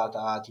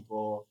diventata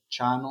tipo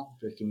ciano,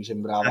 perché mi ah,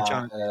 sembrava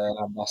già,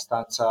 era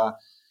abbastanza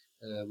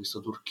questo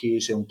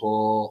turchese un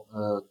po'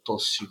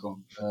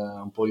 tossico,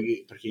 un po'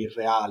 perché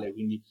irreale,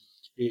 quindi,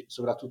 e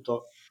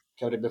soprattutto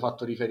che avrebbe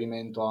fatto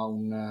riferimento a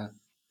un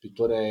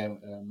pittore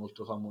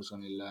molto famoso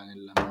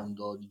nel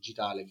mondo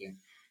digitale, che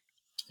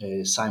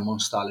è Simon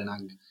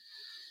Stalenhag.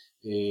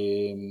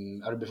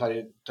 Avrebbe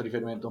fatto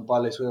riferimento un po'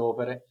 alle sue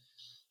opere,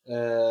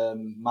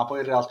 ma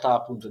poi in realtà,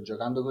 appunto,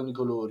 giocando con i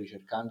colori,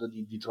 cercando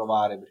di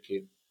trovare,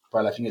 perché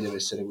poi alla fine deve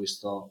essere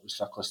questo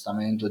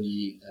accostamento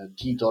di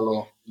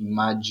titolo,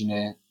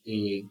 immagine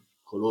e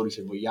colori,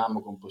 se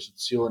vogliamo,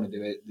 composizione,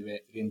 deve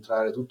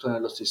rientrare tutto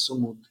nello stesso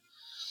mood.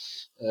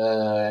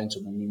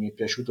 Insomma, mi è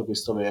piaciuto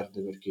questo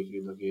verde, perché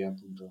credo che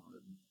appunto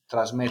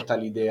trasmetta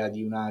l'idea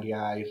di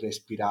un'aria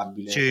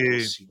irrespirabile e sì.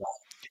 tossica.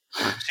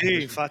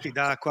 Sì, infatti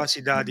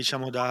quasi da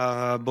diciamo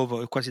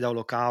quasi da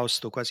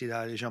olocausto, quasi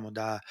da diciamo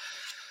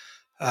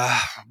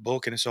boh,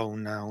 che ne so,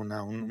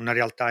 una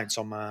realtà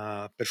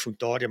insomma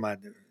perfutoria, ma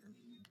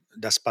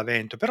da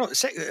spavento. Però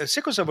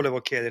sai cosa volevo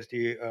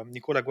chiederti,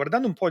 Nicola?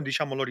 Guardando un po'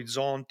 diciamo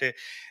l'orizzonte,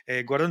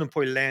 guardando un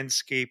po' il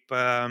landscape,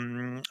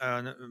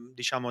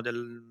 diciamo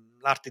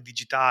dell'arte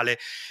digitale,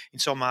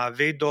 insomma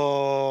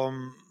vedo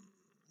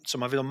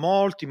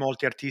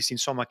molti artisti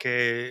insomma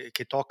che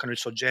toccano il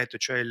soggetto,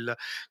 cioè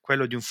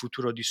quello di un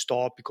futuro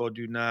distopico, o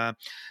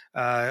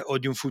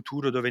di un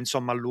futuro dove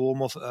insomma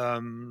l'uomo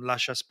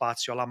lascia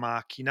spazio alla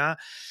macchina.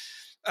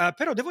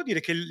 Però devo dire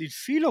che il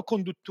filo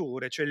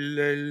conduttore, cioè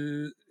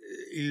il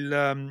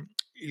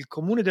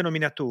comune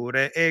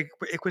denominatore è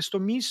questo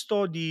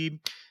misto di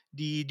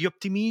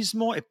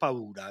ottimismo e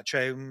paura,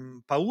 cioè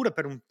paura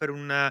per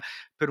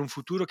un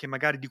futuro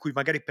di cui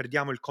magari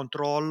perdiamo il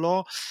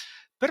controllo,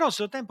 però allo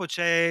stesso tempo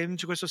c'è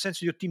questo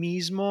senso di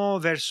ottimismo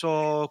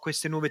verso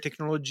queste nuove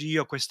tecnologie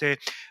o queste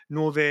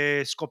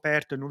nuove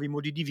scoperte, nuovi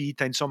modi di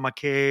vita, insomma,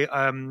 che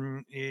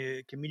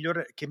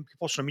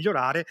possono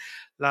migliorare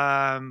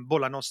la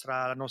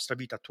nostra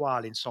vita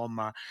attuale,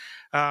 insomma.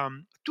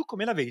 Tu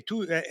come la vedi?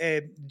 Tu,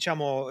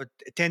 diciamo,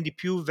 tendi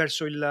più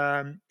verso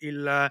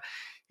il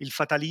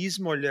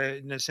fatalismo,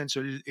 nel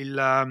senso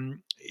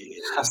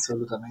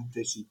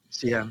Assolutamente sì.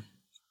 sì,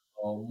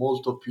 Sono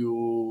molto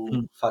più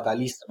mh,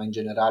 fatalista, ma in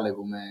generale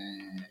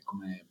come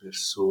come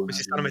persona,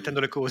 si stanno quindi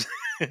mettendo le cose.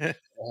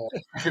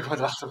 tra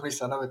l'altro poi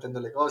stanno mettendo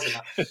le cose,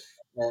 ma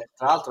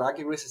tra l'altro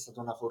anche questa è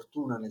stata una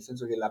fortuna, nel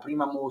senso che la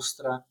prima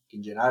mostra, che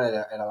in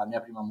generale era la mia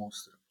prima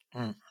mostra,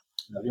 Mh,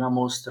 la prima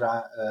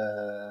mostra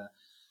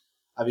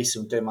avesse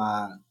un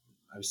tema,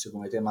 avesse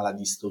come tema la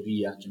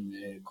distopia,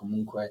 che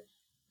comunque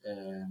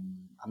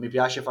a me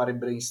piace fare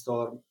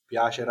brainstorm,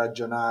 piace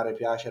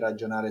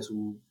ragionare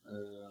su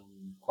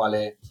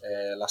quale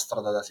è la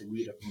strada da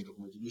seguire, appunto,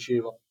 come ti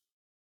dicevo,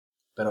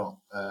 però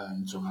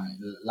insomma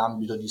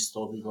l'ambito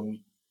distopico,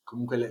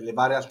 comunque le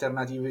varie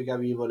alternative che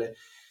avevo,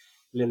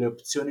 le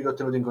opzioni che ho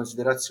tenuto in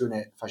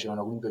considerazione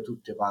facevano comunque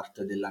tutte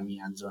parte della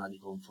mia zona di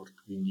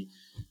comfort, quindi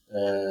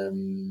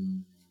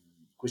ehm,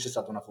 questa è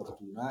stata una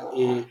fortuna,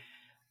 e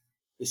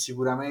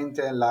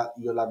sicuramente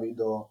io la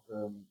vedo,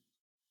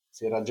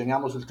 se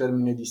ragioniamo sul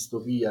termine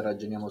distopia,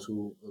 ragioniamo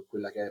su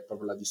quella che è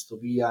proprio la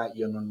distopia,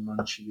 io non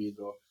ci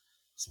vedo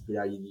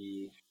spiragli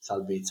di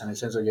salvezza, nel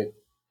senso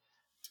che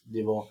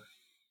devo,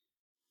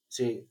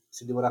 se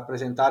devo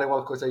rappresentare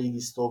qualcosa di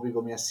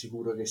distopico, mi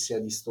assicuro che sia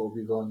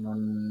distopico,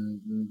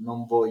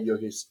 non voglio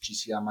che ci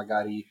sia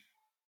magari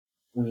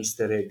un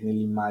easter egg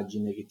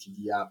nell'immagine che ti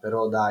dia,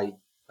 però dai,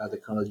 la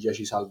tecnologia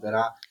ci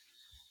salverà.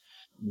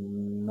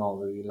 No,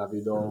 la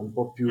vedo un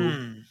po' più.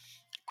 mh.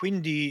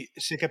 Quindi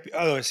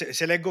allora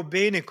se leggo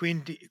bene,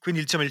 quindi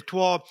diciamo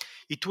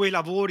i tuoi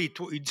lavori,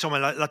 insomma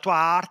la tua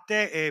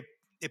arte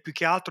è più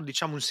che altro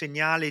diciamo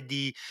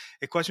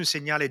è quasi un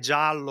segnale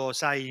giallo,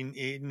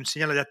 sai, un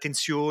segnale di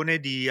attenzione,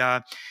 di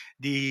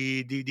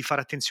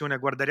fare attenzione a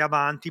guardare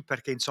avanti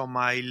perché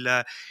insomma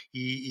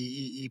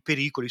i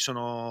pericoli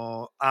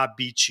sono A,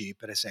 B, C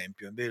per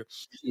esempio, è vero?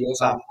 Sì, Ah,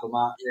 esatto,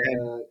 ma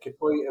eh, che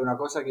poi è una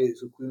cosa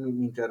su cui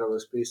mi interrogo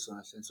spesso,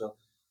 nel senso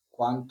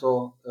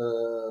quanto,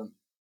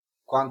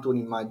 quanto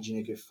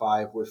un'immagine che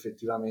fai può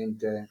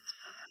effettivamente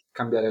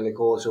cambiare le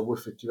cose, o può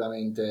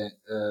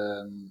effettivamente,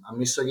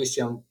 ammesso che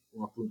sia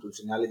appunto un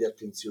segnale di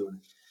attenzione,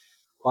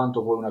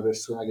 quanto poi una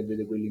persona che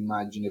vede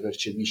quell'immagine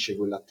percepisce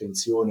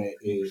quell'attenzione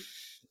e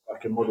in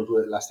qualche modo tu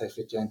la stai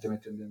effettivamente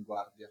mettendo in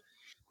guardia.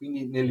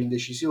 Quindi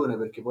nell'indecisione,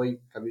 perché poi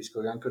capisco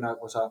che è anche una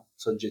cosa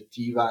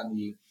soggettiva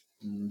di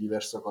un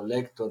diverso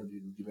collector,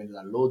 dipende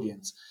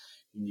dall'audience,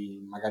 quindi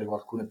magari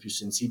qualcuno è più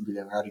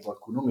sensibile, magari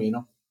qualcuno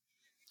meno,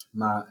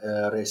 ma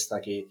resta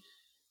che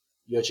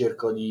io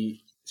cerco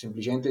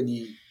semplicemente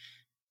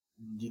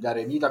di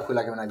dare vita a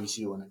quella che è una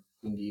visione,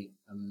 quindi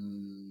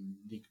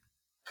di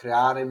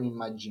creare un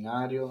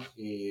immaginario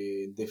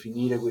e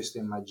definire questo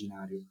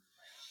immaginario.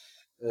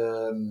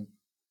 Ehm,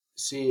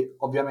 Se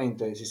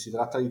ovviamente se si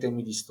tratta di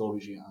temi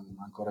distopici,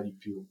 ancora di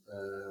più,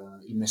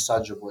 il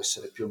messaggio può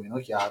essere più o meno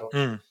chiaro.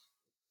 Mm,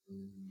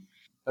 Mm,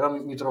 Però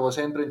mi trovo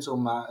sempre,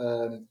 insomma,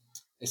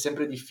 è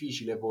sempre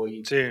difficile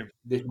poi sì,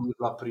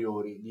 definirlo a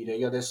priori, dire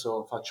io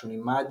adesso faccio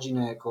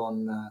un'immagine con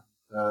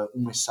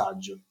un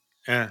messaggio.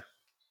 eh,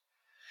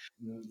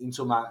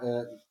 Insomma,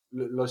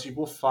 lo si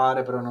può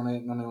fare, però non è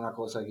una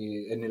cosa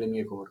che è nelle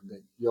mie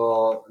corde.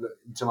 Io,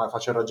 insomma,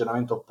 faccio il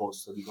ragionamento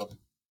opposto, dico,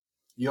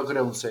 io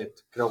creo un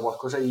set, creo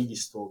qualcosa di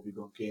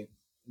distopico che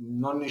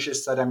non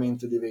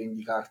necessariamente deve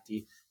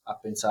indicarti a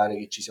pensare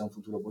che ci sia un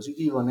futuro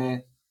positivo,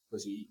 né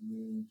così.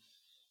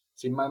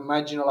 Se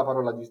immagino la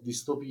parola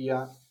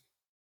distopia,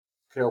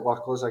 creo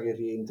qualcosa che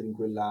rientri in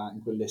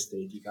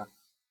quell'estetica.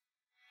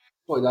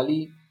 Poi da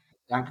lì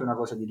è anche una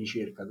cosa di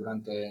ricerca,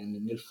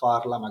 nel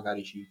farla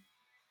magari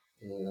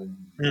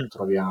mm.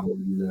 troviamo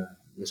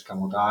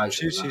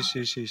l'escamotage, Sì, sì,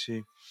 sì, sì,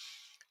 sì.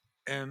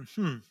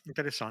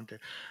 Interessante.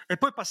 E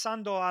poi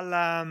passando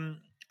al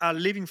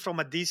Living from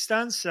a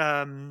Distance,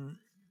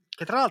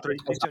 che tra l'altro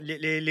esatto,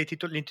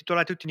 le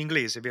intitolate tutte in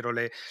inglese, vero?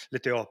 Le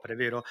tue opere,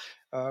 vero?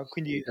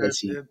 Quindi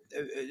sì.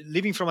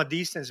 Living from a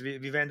Distance,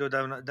 vivendo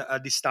a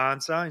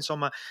distanza,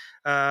 insomma,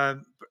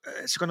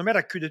 secondo me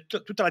racchiude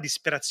tutta la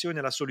disperazione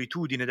e la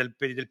solitudine del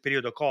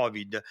periodo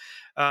Covid.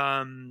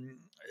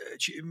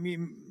 Ci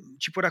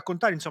puoi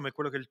raccontare, insomma,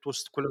 quello che è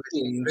quello che è Sì,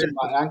 stato il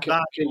tuo insomma, anche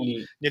sguardo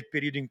lì, nel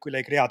periodo in cui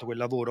l'hai creato quel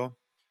lavoro?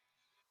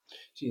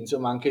 sì,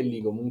 insomma, anche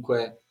lì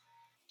comunque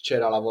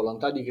c'era la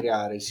volontà di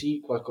creare sì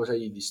qualcosa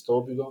di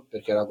distopico,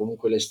 perché era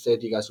comunque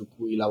l'estetica su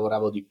cui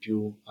lavoravo di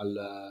più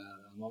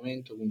al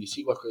momento, quindi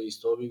sì qualcosa di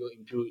distopico,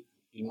 in più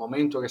il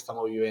momento che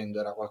stiamo vivendo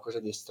era qualcosa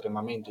di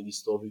estremamente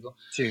distopico,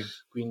 Sì.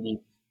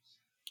 quindi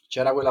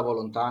c'era la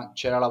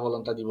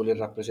volontà di voler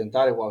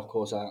rappresentare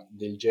qualcosa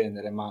del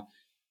genere, ma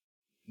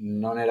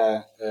non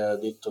era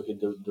detto che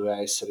doveva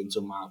essere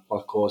insomma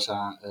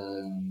qualcosa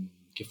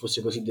che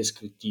fosse così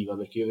descrittiva,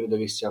 perché io credo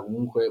che sia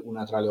comunque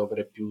una tra le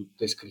opere più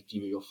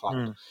descrittive che ho fatto.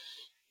 Mh.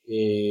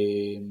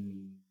 E,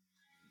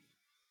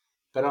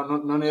 però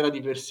non era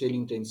di per sé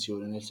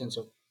l'intenzione, nel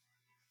senso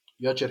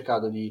io ho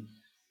cercato di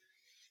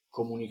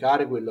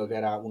comunicare quello che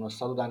era uno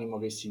stato d'animo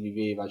che si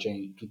viveva,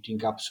 cioè tutti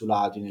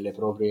incapsulati nelle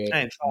proprie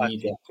vite,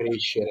 Infatti. a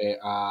crescere, Sì.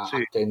 a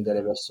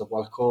tendere verso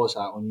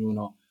qualcosa,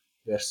 ognuno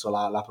verso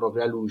la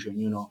propria luce,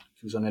 ognuno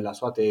chiuso nella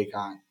sua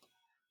teca,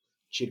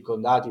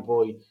 circondati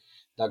poi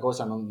da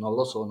cosa non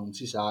lo so, non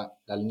si sa,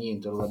 dal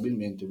niente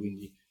probabilmente,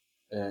 quindi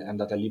è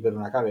andata lì per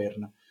una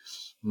caverna,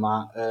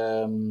 ma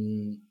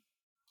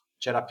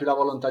c'era più la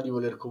volontà di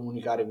voler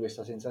comunicare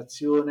questa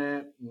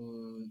sensazione,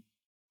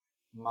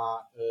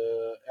 ma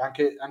è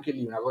anche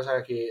lì una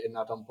cosa che è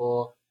nata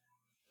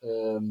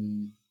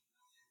ehm,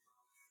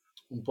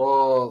 un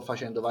po'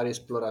 facendo varie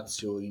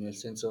esplorazioni, nel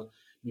senso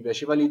mi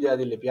piaceva l'idea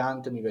delle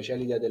piante, mi piaceva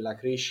l'idea della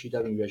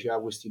crescita, mi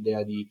piaceva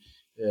quest'idea di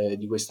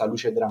questa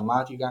luce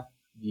drammatica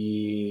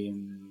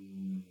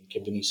che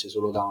venisse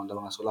solo da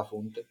una sola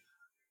fonte,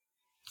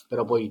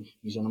 però poi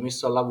mi sono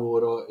messo al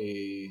lavoro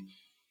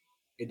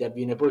ed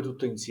avviene poi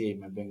tutto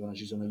insieme,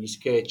 ci sono gli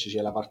sketch,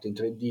 c'è la parte in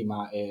 3D,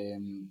 ma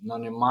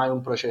non è mai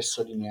un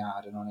processo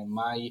lineare, non è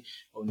mai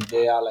ho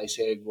un'idea, la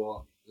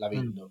eseguo, la Mh.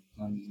 vendo,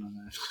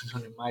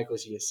 non è mai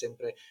così, è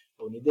sempre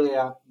ho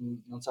un'idea,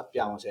 non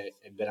sappiamo se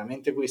è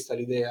veramente questa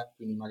l'idea,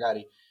 quindi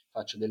magari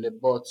faccio delle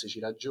bozze, ci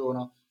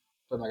ragiono,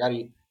 poi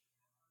magari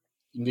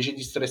invece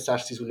di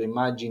stressarsi sulle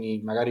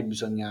immagini, magari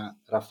bisogna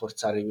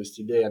rafforzare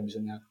quest'idea,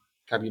 bisogna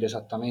capire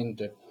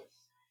esattamente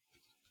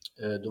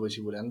dove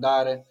si vuole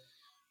andare,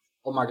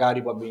 o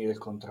magari può avvenire il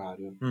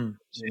contrario.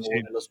 Sì, Mi muovo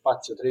sì. nello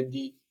spazio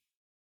 3D,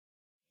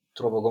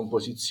 trovo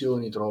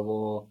composizioni,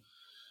 trovo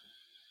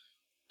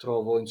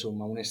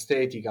insomma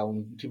un'estetica,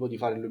 un tipo di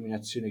fare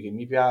illuminazione che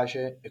mi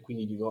piace e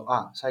quindi dico,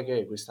 ah, sai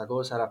che questa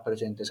cosa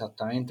rappresenta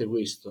esattamente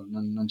questo,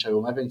 non ci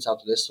avevo mai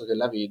pensato, adesso che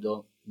la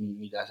vedo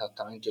mi dà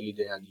esattamente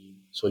l'idea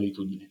di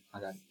solitudine,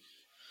 magari.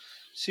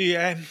 Sì,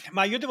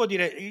 ma io devo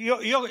dire,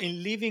 io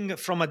in Living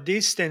from a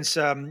Distance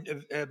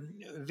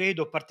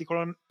vedo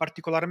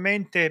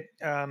particolarmente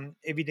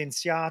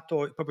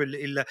evidenziato proprio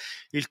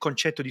il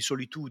concetto di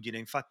solitudine.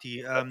 Infatti,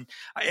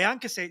 e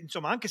anche se,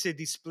 insomma, anche se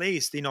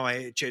displaced,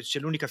 c'è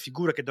l'unica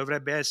figura che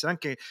dovrebbe essere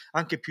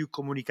anche più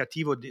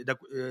comunicativo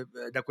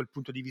da quel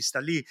punto di vista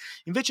lì.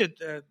 Invece,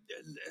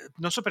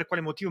 non so per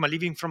quale motivo, ma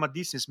Living from a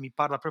Distance mi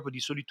parla proprio di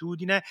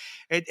solitudine,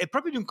 è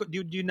proprio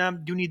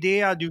di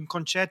un'idea, di un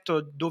concetto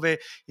dove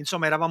insomma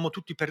insomma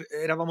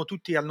eravamo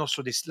tutti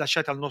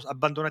lasciati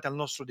abbandonati al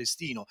nostro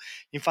destino.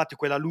 Infatti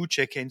quella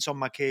luce che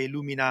insomma che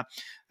illumina,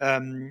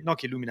 no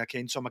che illumina, che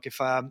insomma che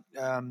fa,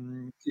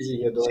 Sì, sì,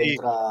 che dove sì,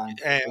 entra in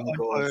alcune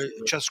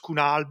cose. ciascun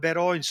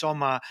albero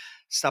insomma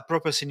sta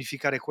proprio a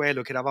significare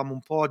quello, che eravamo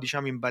un po'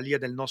 diciamo in balia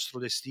del nostro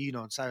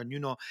destino, sai,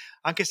 ognuno,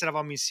 anche se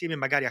eravamo insieme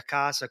magari a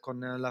casa con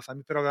la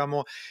famiglia,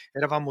 però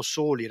eravamo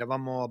soli,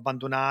 eravamo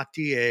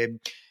abbandonati e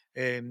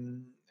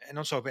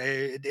non so,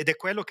 ed è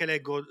quello che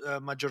leggo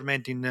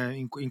maggiormente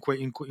in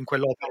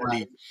quell'opera Ma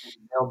lì.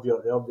 è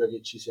ovvio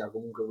che ci sia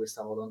comunque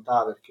questa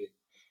volontà perché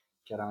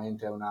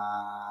chiaramente è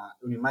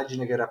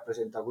un'immagine che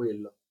rappresenta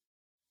quello,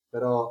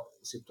 però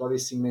se tu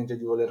avessi in mente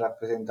di voler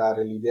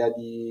rappresentare l'idea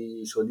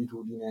di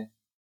solitudine,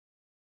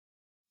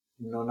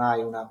 non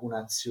hai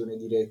un'azione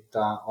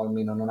diretta, o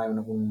almeno non hai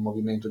un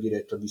movimento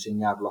diretto a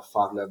disegnarlo, a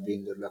farlo, a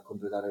venderlo, a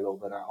completare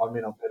l'opera, o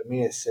almeno per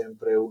me è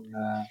sempre un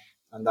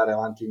andare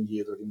avanti e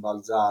indietro,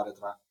 rimbalzare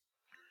tra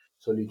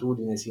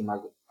solitudine, sì, ma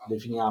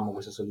definiamo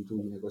questa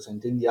solitudine, cosa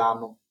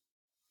intendiamo?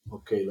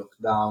 Ok,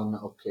 lockdown,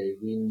 ok,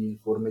 quindi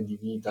forme di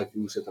vita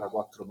chiuse tra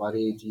quattro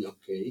pareti,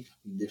 ok,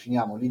 quindi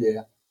definiamo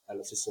l'idea e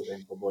allo stesso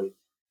tempo poi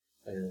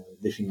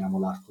definiamo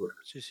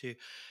l'artwork. Sì, sì.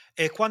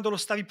 E quando lo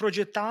stavi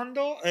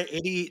progettando,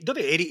 eri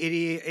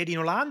in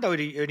Olanda o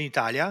eri in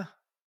Italia?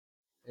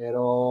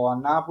 Ero a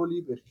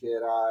Napoli perché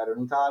ero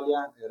in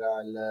Italia,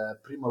 era il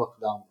primo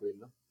lockdown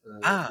quello,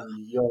 Ah,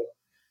 quindi io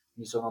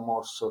mi sono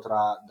mosso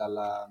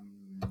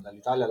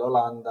dall'Italia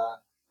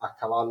all'Olanda a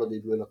cavallo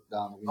dei due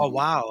lockdown, oh quindi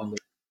wow. quando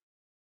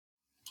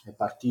è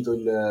partito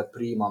il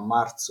primo a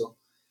marzo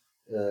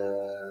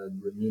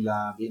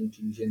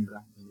 2020 mi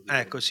sembra, non mi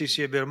Ecco, ricordo sì,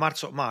 sì, è precisamente. vero,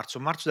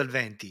 marzo del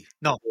 20.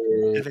 No,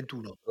 del E-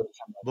 21.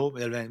 19. Boh,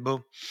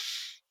 boh.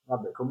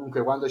 Vabbè,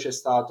 comunque quando c'è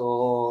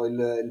stato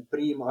il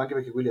primo, anche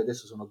perché quelli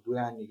adesso sono 2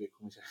 anni che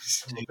come se ci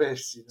siamo Sì,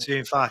 persi, sì,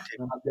 infatti.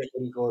 non abbiamo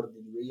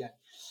ricordi di quegli anni.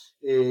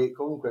 E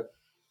comunque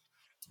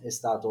è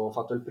stato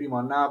fatto il primo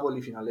a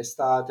Napoli fino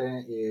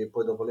all'estate e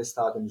poi dopo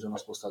l'estate mi sono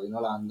spostato in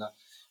Olanda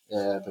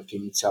perché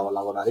iniziavo a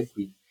lavorare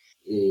qui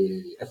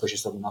e poi c'è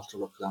stato un altro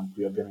lockdown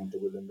qui, ovviamente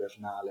quello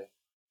invernale,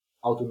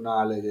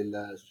 autunnale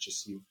del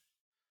successivo.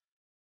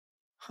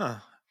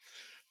 Ah.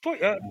 Poi,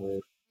 Eh,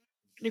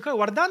 Nicola,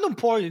 guardando un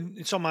po',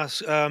 insomma,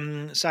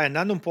 sai,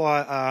 andando un po'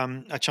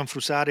 a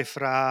cianfrusare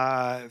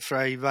fra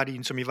i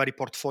vari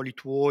portfoli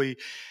tuoi,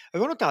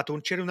 avevo notato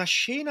c'era una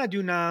scena di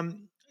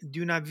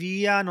una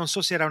via, non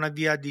so se era una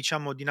via,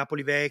 diciamo, di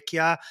Napoli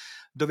Vecchia,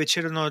 dove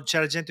c'era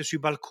gente sui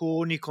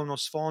balconi con uno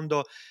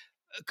sfondo.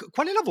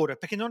 Quale lavoro?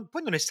 Perché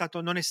poi non è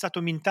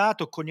stato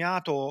mintato,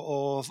 coniato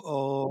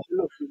o...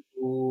 quello più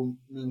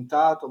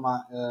mintato,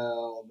 ma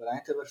ho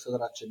veramente perso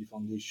traccia di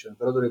Foundation,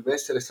 però dovrebbe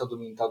essere stato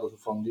mintato su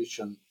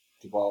Foundation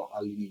tipo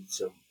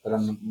all'inizio, però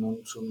non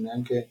sono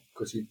neanche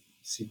così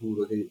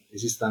sicuro che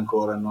esista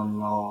ancora, non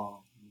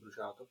l'ho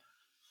bruciato.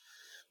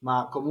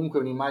 Ma comunque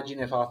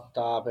un'immagine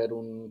fatta per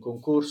un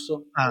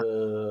concorso Ah,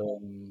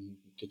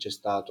 che c'è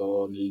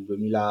stato nel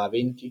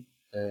 2020,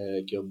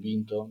 che ho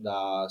vinto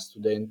da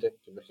studente,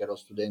 perché ero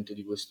studente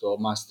di questo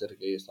master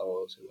che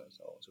stavo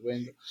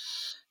seguendo.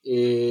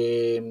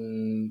 E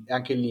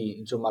anche lì,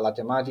 insomma, la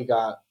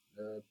tematica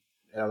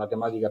era la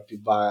tematica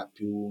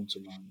più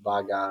insomma,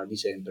 vaga di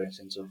sempre, nel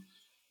senso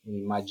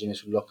un'immagine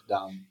sul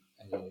lockdown.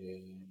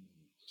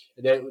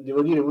 Ed è,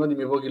 devo dire, uno dei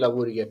miei pochi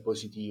lavori che è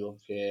positivo,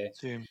 sì. che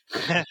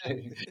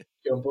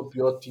è un po'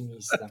 più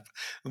ottimista.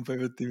 Un po'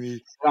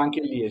 ottimi Però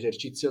anche lì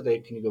esercizio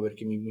tecnico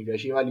perché mi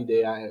piaceva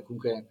l'idea,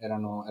 comunque era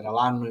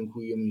l'anno in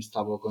cui io mi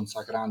stavo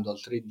consacrando al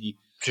 3D,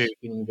 sì,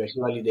 quindi mi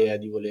piaceva l'idea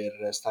di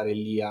voler stare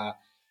lì a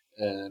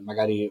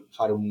magari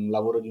fare un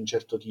lavoro di un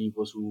certo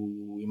tipo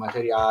sui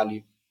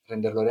materiali,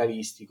 renderlo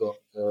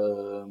realistico,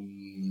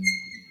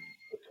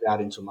 e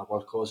creare insomma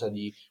qualcosa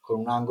con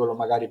un angolo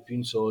magari più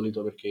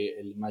insolito perché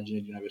è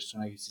l'immagine di una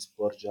persona che si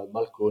sporge dal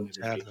balcone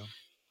perché certo.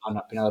 hanno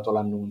appena dato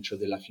l'annuncio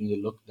della fine del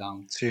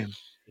lockdown Sì,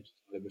 e ci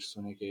sono le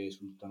persone che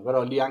esultano.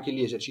 Però lì anche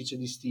lì esercizio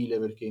di stile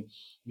perché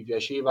mi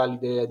piaceva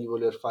l'idea di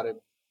voler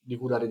fare, di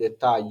curare i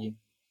dettagli,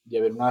 di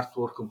avere un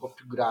artwork un po'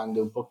 più grande,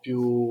 un po'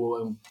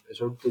 più,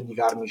 soprattutto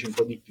dedicarmici un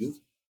po' di più.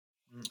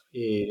 mh.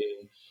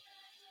 E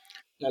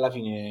alla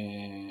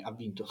fine ha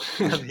vinto.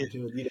 Va bene.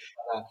 Devo dire,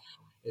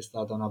 è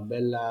stata una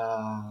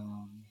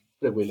bella,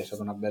 pure quella è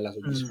stata una bella Mh.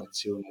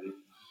 soddisfazione.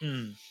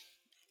 Mh.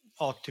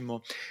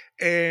 Ottimo.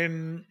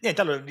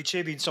 Niente, allora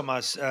dicevi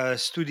insomma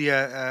studi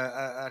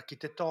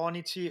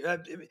architettonici,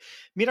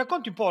 mi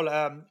racconti un po'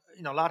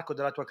 no, l'arco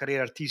della tua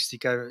carriera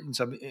artistica,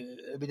 insomma,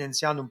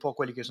 evidenziando un po'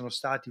 quelli che sono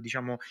stati,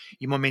 diciamo,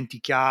 i momenti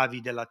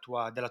chiavi della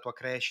tua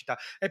crescita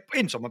e poi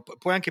insomma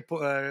puoi anche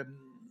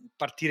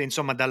partire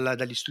insomma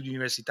dagli studi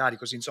universitari,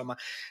 così insomma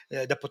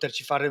da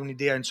poterci fare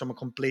un'idea insomma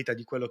completa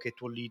di quello che è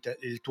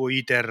il tuo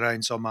iter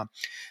insomma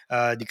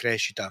di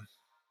crescita.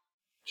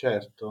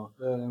 Certo,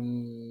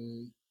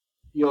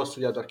 io ho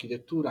studiato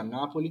architettura a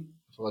Napoli,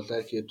 facoltà di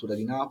architettura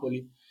di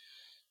Napoli,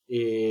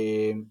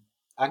 e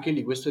anche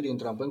lì questo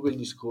rientra un po' in quel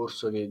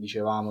discorso che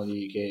dicevamo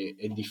che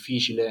è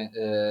difficile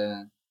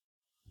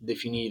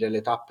definire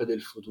le tappe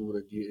del futuro,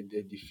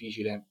 è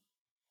difficile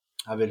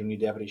avere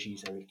un'idea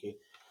precisa, perché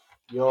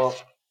io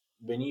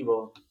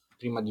venivo,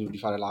 prima di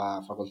fare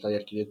la facoltà di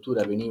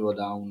architettura, venivo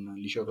da un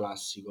liceo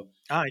classico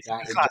Ah, hai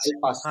fatto il e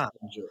classico. Ah,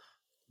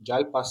 già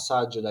il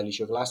passaggio da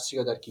liceo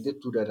classico ad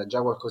architettura era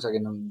già qualcosa che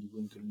di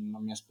cui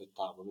non mi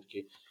aspettavo,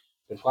 perché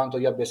per quanto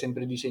io abbia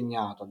sempre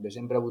disegnato, abbia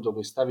sempre avuto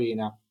questa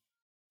vena,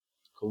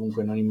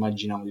 comunque non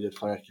immaginavo di dover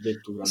fare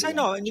architettura sai,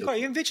 dove no, c'è... Nicola,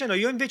 io invece no,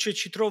 io invece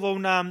ci trovo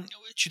una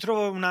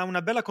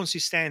bella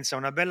consistenza,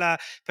 una bella,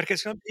 perché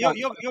No,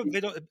 io infatti,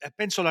 vedo,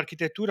 penso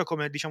all'architettura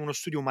come, diciamo, uno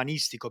studio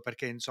umanistico,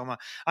 perché insomma,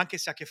 anche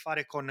se ha a che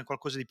fare con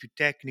qualcosa di più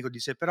tecnico di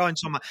sé, però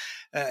insomma,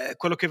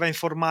 quello che va a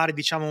informare,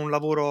 diciamo, un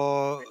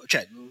lavoro,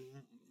 cioè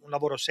un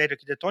lavoro serio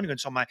architettonico,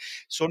 insomma,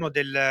 sono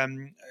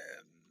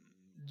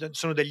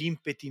sono degli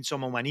impeti,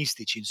 insomma,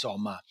 umanistici,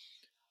 insomma.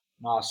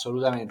 no,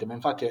 assolutamente, ma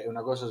infatti è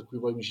una cosa su cui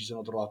poi mi ci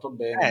sono trovato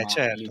bene, ma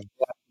Certo.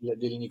 l'idea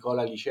del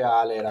Nicola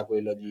liceale era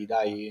quello di,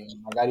 dai,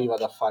 magari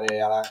vado a fare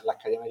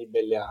l'Accademia di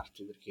Belle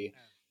Arti, perché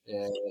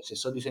se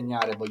so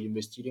disegnare e voglio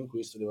investire in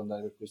questo, devo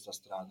andare per questa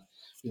strada.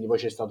 Quindi poi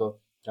c'è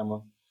stato,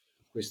 diciamo,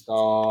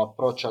 questo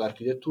approccio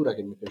all'architettura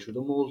che mi è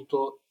piaciuto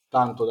molto,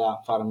 tanto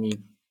da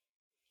farmi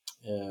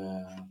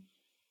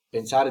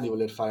pensare di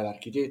voler fare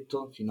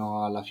l'architetto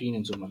fino alla fine,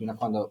 insomma, fino a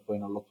quando poi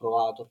non l'ho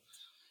provato.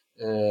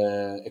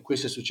 E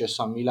questo è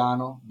successo a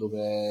Milano,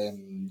 dove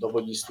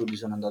dopo gli studi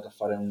sono andato a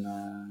fare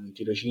un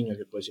tirocinio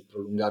che poi si è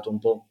prolungato un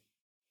po',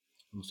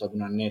 sono stato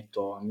un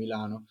annetto a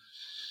Milano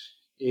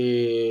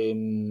e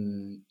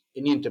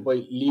niente,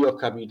 poi lì ho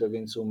capito che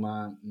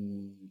insomma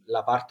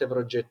la parte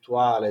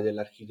progettuale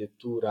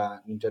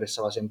dell'architettura mi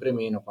interessava sempre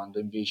meno, quando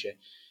invece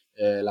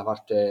la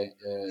parte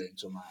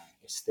insomma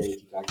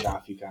estetica,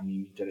 grafica mi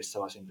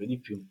interessava sempre di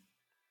più.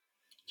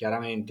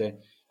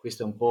 Chiaramente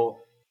questo è un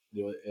po'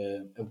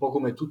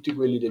 come tutti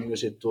quelli del mio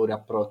settore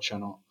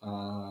approcciano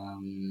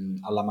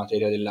alla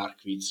materia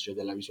dell'ArchViz, cioè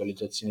della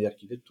visualizzazione di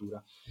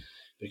architettura,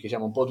 perché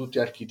siamo un po' tutti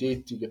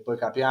architetti che poi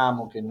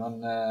capiamo che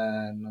non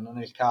è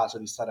il caso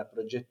di stare a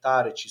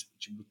progettare,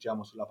 ci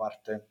buttiamo sulla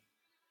parte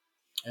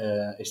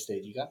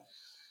estetica.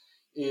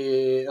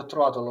 E ho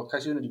trovato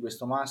l'occasione di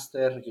questo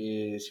master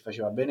che si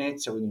faceva a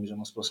Venezia, quindi mi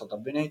sono spostato a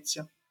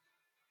Venezia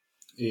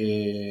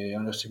e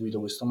ho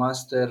seguito questo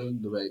master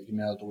dove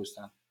mi ha dato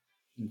questa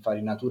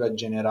infarinatura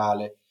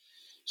generale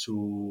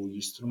sugli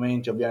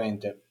strumenti,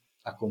 ovviamente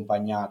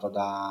accompagnato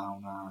da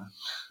una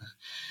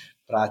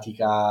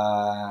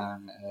pratica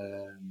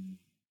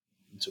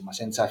insomma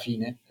senza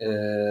fine,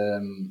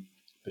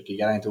 perché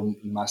chiaramente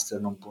il master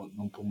non può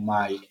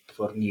mai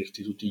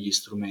fornirti tutti gli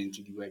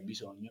strumenti di cui hai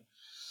bisogno.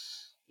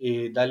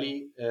 E da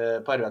lì, poi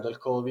è arrivato il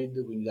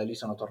Covid, quindi da lì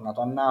sono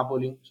tornato a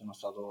Napoli, sono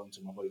stato,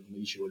 insomma, poi come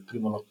dicevo, il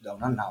primo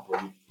lockdown a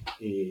Napoli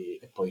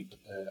e poi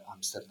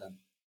Amsterdam.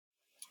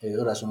 E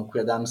ora sono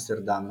qui ad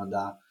Amsterdam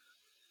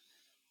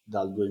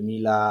dal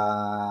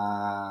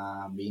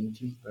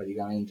 2020,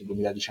 praticamente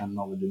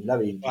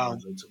 2019-2020, Wow.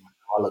 quando insomma a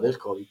cavallo del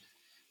Covid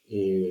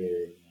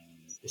e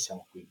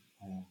siamo qui.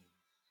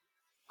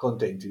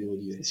 Contenti, devo Sì,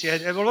 dire. sì,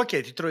 volevo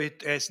chiedere,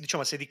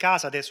 diciamo, sei di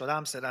casa adesso ad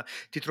Amsterdam,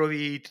 ti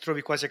trovi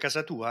quasi a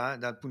casa tua,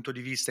 dal punto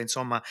di vista,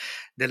 insomma,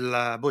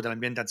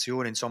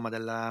 dell'ambientazione, insomma,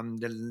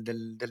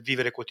 del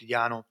vivere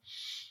quotidiano.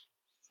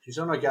 Ci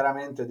sono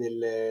chiaramente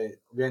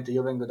delle... Ovviamente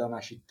io vengo da una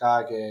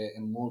città che è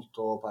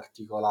molto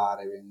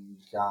particolare,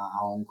 che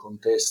ha un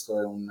contesto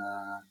e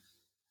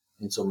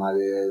insomma,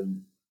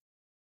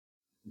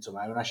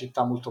 insomma, è una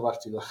città molto,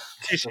 Sì, molto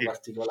sì.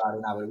 particolare,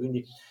 Napoli,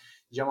 quindi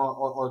diciamo,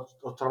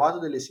 ho trovato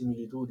delle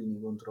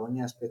similitudini contro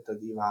ogni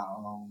aspettativa,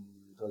 ho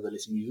trovato delle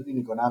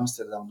similitudini con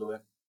Amsterdam,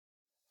 dove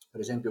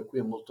per esempio qui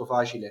è molto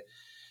facile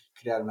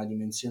creare una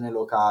dimensione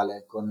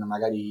locale con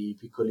magari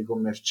piccoli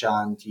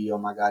commercianti o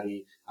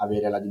magari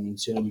avere la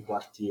dimensione di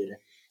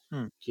quartiere,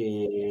 Mm, che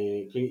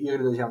io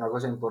credo sia una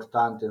cosa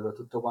importante,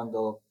 soprattutto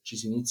quando ci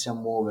si inizia a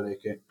muovere,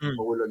 che è un mm,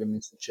 po' quello che mi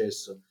è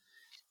successo,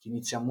 ti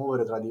inizi a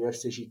muovere tra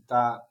diverse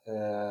città,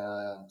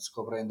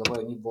 scoprendo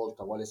poi ogni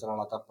volta quale sarà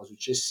la tappa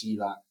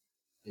successiva,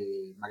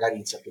 e magari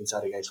inizi a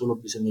pensare che hai solo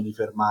bisogno di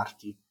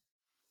fermarti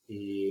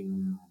e,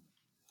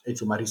 e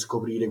insomma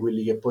riscoprire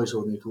quelli che poi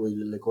sono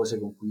le cose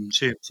con cui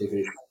sì. sei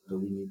cresciuto.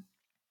 Quindi,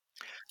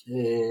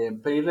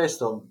 per il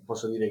resto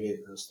posso dire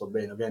che sto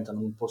bene, ovviamente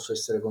non posso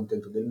essere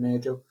contento del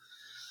meteo,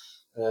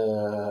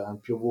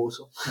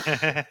 piovoso,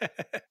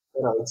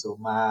 però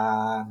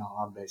insomma no,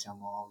 vabbè, cioè,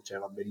 va Sì,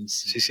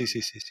 benissimo. sì,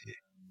 sì, sì, sì.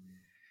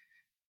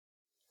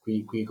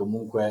 Qui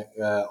comunque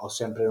ho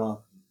sempre,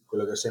 no,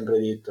 quello che ho sempre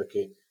detto è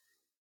che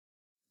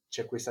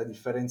c'è questa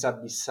differenza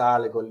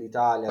abissale con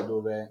l'Italia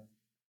dove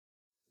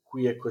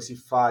qui è così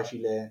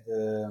facile,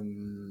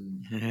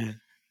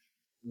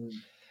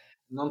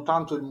 non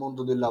tanto il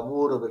mondo del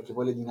lavoro, perché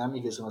poi le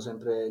dinamiche sono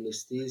sempre le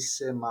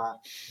stesse, ma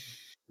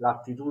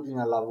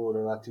l'attitudine al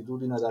lavoro,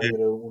 l'attitudine ad Sì.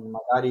 avere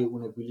magari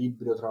un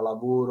equilibrio tra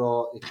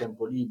lavoro e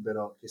tempo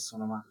libero, che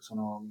sono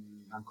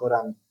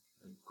ancora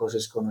cose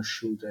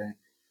sconosciute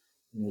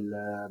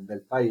nel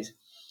bel paese.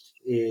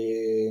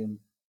 E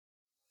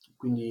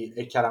quindi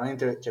è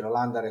chiaramente che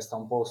l'Olanda resta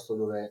un posto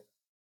dove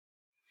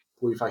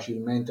puoi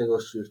facilmente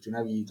costruirti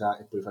una vita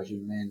e puoi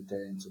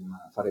facilmente,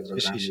 insomma, fare Sì,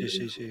 sì, programmi sì, per il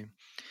sì, futuro. sì.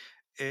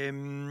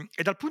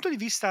 E dal punto di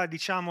vista,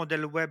 diciamo,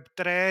 del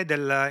Web3,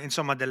 del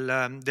insomma,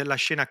 della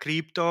scena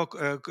cripto,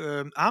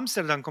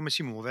 Amsterdam come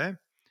si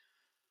muove?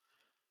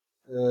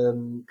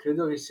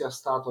 Credo che sia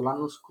stato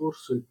l'anno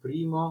scorso il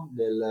primo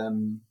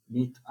del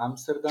Meet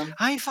Amsterdam.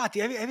 Ah, infatti,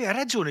 hai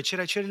ragione,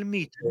 c'era il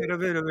Meet, è vero,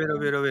 vero, vero,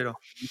 vero, vero.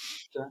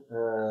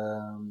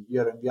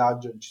 Io ero in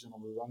viaggio, non ci sono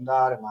potuto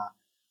andare, ma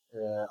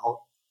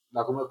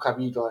da come ho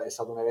capito è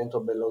stato un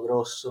evento bello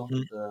grosso.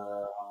 Mh,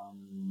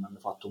 Hanno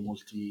fatto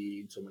molti,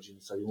 insomma, ci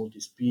sono stati molti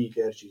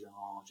speaker,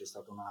 c'è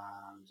stata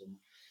una, insomma,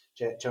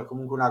 c'è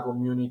comunque una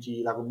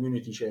community, la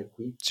community c'è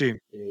qui, sì,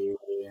 e,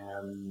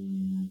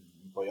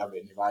 poi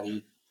vabbè, nei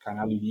vari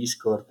canali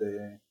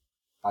Discord,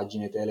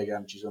 pagine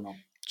Telegram ci sono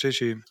sì,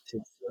 sì,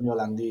 sezioni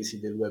olandesi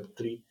del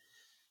Web3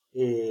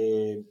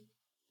 e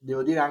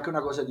devo dire anche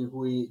una cosa su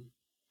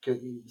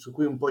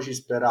cui un po' ci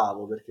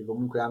speravo, perché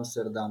comunque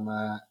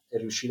Amsterdam è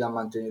riuscita a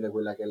mantenere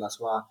quella che è la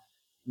sua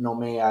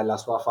nomea e la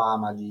sua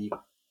fama di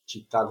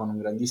città con un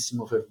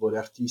grandissimo fervore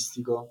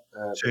artistico,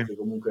 sì, perché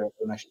comunque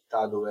è una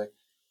città dove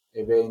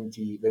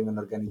eventi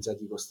vengono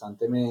organizzati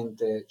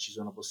costantemente, ci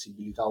sono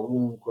possibilità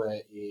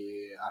ovunque,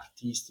 e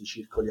artisti,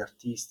 circoli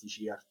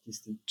artistici,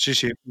 artisti sì,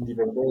 sì.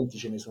 indipendenti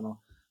ce ne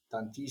sono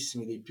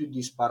tantissimi, dei più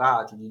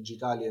disparati,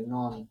 digitali e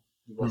non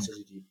di Mh.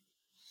 qualsiasi tipo.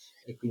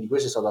 E quindi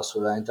questo è stato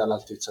assolutamente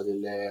all'altezza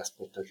delle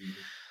aspettative.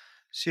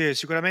 Sì,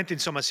 sicuramente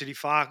insomma si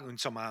rifà,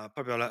 insomma,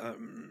 proprio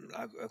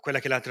quella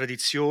che è la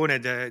tradizione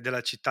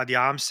della città di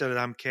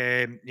Amsterdam,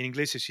 che in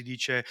inglese si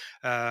dice,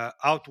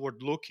 outward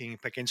looking,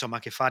 perché insomma ha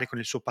a che fare con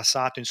il suo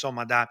passato,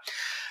 insomma da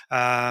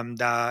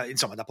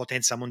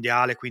potenza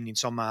mondiale, quindi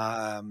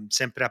insomma,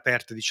 sempre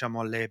aperta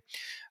diciamo alle,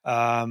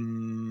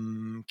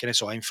 che ne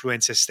so, a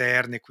influenze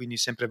esterne, quindi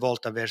sempre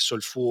volta verso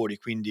il fuori,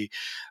 quindi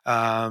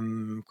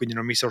non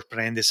mi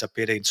sorprende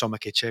sapere insomma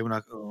che c'è No,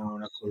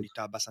 una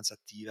comunità abbastanza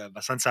attiva,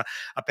 abbastanza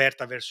aperta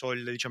verso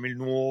il diciamo il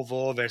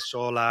nuovo,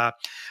 verso la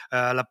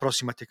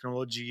prossima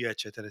tecnologia,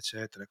 eccetera,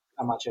 eccetera.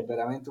 ma c'è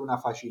veramente una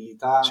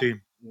facilità Sì,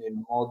 nel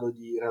modo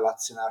di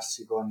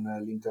relazionarsi con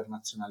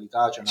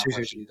l'internazionalità, c'è una sì, sì, sì,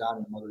 facilità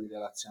nel modo di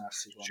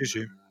relazionarsi sì,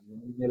 sì,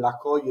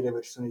 nell'accogliere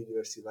persone di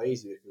diversi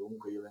paesi, perché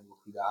comunque io vengo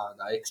qui da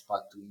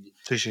expat, quindi,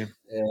 sì, sì,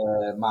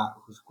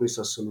 ma su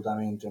questo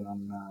assolutamente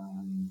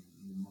non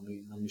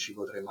mi ci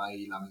potrei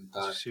mai sì,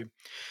 lamentare. sì.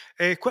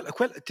 E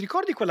ti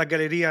ricordi quella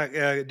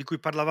galleria, di cui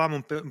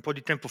parlavamo un po'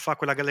 di tempo fa,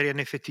 quella galleria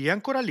NFT? È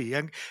ancora lì?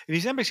 Mi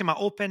sembra che si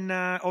chiama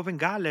Open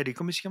Gallery,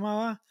 come si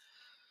chiamava?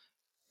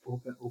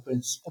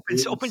 Open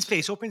Space,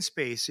 Open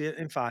Space,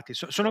 infatti.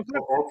 Sono ancora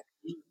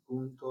aperti?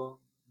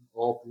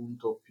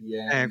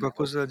 OP.O.PM,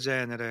 Qualcosa del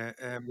genere.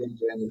 del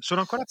genere. Sono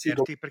ancora Sì,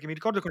 aperti? Perché mi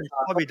ricordo con il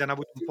sono ancora Covid hanno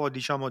avuto un aperti. po'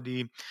 diciamo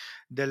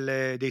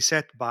dei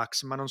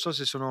setbacks, ma non so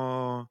se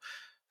sono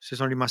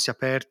rimasti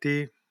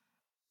aperti.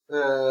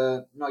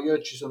 No,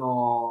 io ci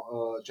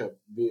sono, cioè,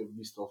 ho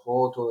visto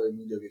foto e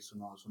video che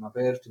sono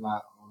aperti,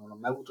 ma non ho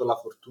mai avuto la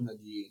fortuna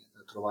di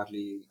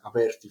trovarli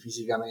aperti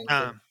fisicamente,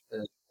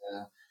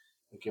 Ah,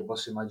 perché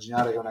posso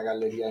immaginare che una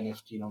galleria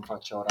NFT non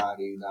faccia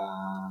orari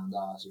da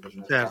certo,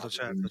 supermercato,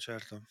 certo, quindi,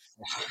 certo.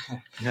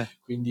 Eh,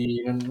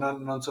 quindi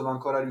non sono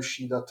ancora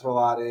riuscito a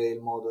trovare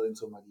il modo,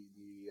 insomma,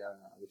 di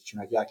averci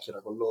una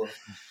chiacchiera con loro.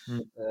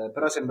 mh.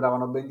 Però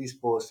sembravano ben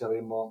disposti,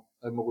 avremmo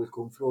quel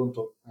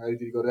confronto, magari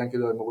ti ricordi anche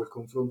tu, avremmo quel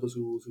confronto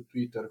su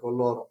Twitter con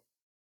loro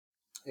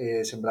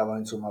e sembravano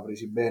insomma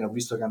presi bene. Ho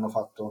visto che hanno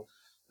fatto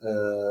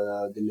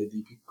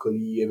dei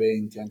piccoli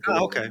eventi anche Ah,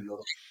 loro okay. nel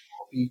loro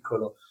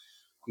piccolo,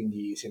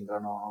 quindi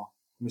sembrano,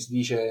 come si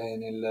dice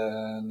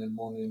nel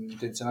mondo,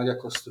 intenzionati a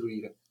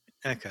costruire.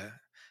 Okay.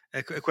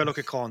 È quello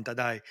che conta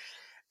dai.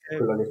 È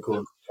quello che Ehm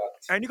conta,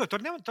 infatti. Nico,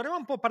 torniamo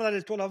un po' a parlare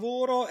del tuo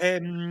lavoro.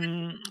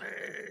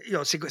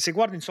 Io se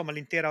guardo insomma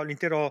l'intero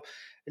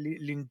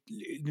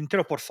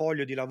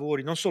portfolio di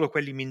lavori, non solo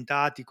quelli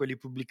mintati, quelli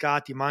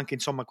pubblicati, ma anche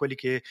insomma quelli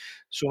che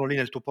sono lì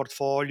nel tuo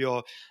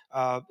portfolio,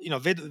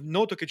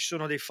 noto che ci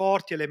sono dei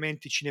forti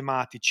elementi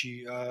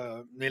cinematici,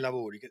 nei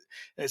lavori che,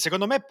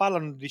 secondo me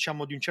parlano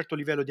diciamo di un certo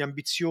livello di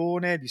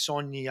ambizione, di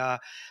sogni a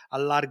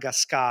larga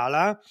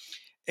scala.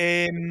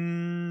 E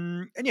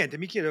niente,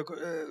 mi chiedo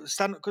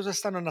cosa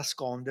stanno a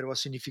nascondere o a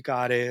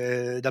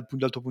significare, dal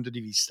tuo punto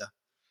di vista.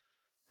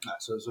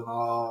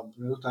 Sono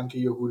prima di tutto anche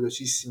io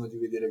curiosissimo di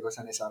vedere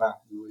cosa ne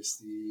sarà di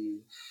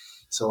questi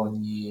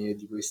sogni e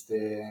di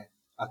queste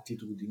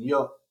attitudini.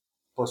 Io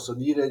posso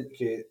dire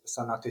che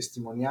stanno a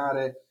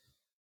testimoniare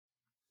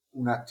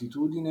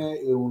un'attitudine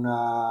e un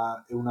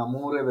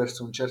amore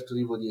verso un certo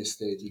tipo di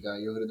estetica.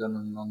 Io credo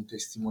non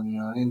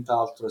testimonino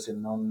nient'altro se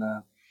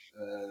non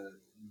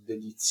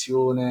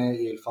dedizione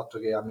e il fatto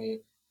che a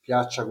me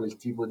piaccia quel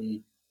tipo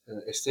di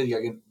estetica,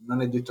 che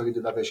non è detto che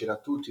debba piacere a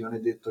tutti, non è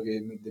detto che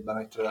mi debba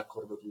mettere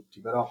d'accordo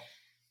tutti, però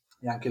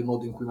è anche il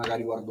modo in cui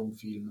magari guardo un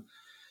film,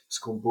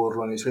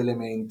 scomporlo nei suoi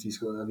elementi,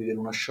 vedere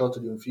uno shot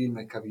di un film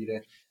e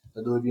capire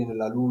da dove viene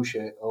la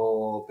luce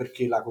o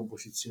perché la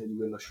composizione di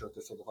quello shot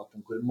è stato fatto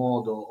in quel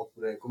modo,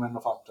 oppure come hanno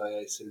fatto a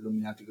essere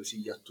illuminati così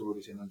gli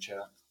attori se non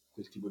c'era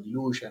quel tipo di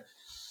luce.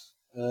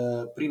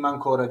 prima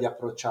ancora di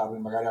approcciarmi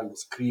magari allo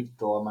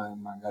script o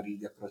magari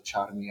di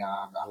approcciarmi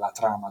alla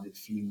trama del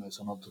film,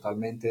 sono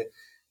totalmente,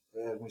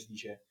 come si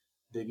dice,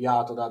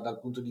 deviato dal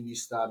punto di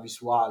vista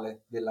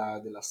visuale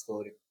della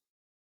storia.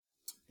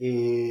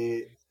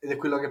 Ed è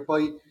quello che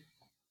poi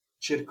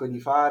cerco di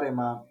fare,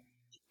 ma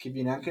che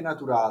viene anche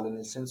naturale,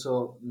 nel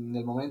senso,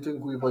 nel momento in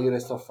cui poi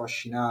resto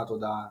affascinato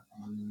da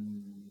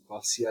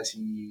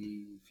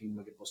qualsiasi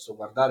film che posso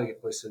guardare, che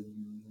può essere di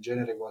un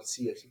genere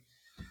qualsiasi,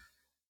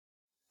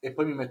 e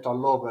poi mi metto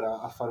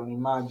all'opera a fare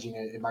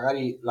un'immagine e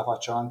magari la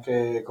faccio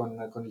anche con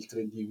il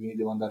 3D, quindi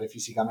devo andare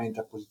fisicamente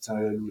a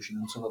posizionare le luci,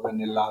 non sono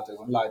pennellate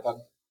con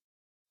l'iPad.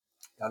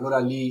 E allora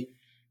lì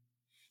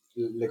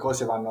le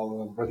cose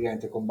vanno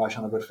praticamente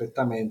combaciano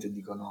perfettamente e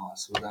dico no,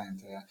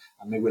 assolutamente,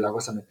 a me quella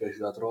cosa mi è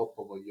piaciuta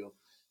troppo,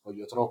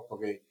 voglio troppo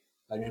che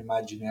la mia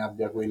immagine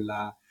abbia eh,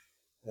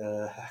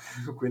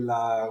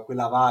 quella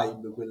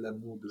vibe, quel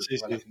mood, Sì, perché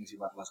poi alla sì. fine si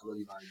parla solo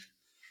di vibe.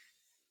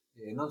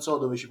 Non so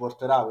dove ci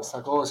porterà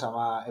questa cosa,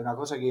 ma è una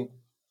cosa che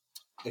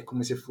è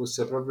come se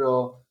fosse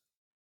proprio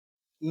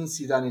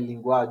insita nel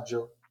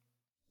linguaggio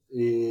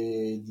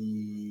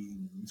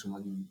insomma,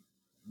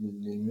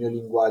 nel mio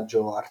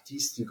linguaggio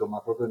artistico,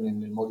 ma proprio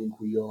nel modo in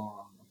cui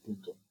io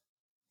appunto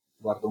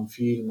guardo un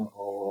film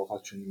o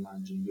faccio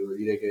un'immagine. Devo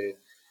dire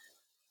che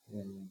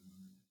eh,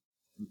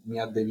 mi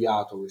ha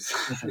deviato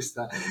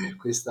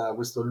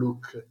questo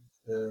look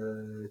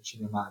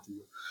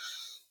cinematico.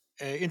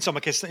 Insomma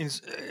che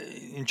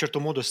in certo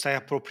modo stai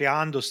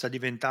appropriando, sta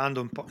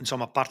diventando un po'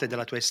 insomma parte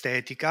della tua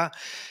estetica,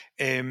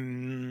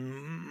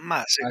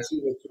 ma se Ma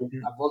sì, perché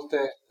mh. a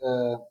volte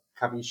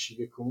capisci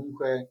che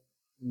comunque,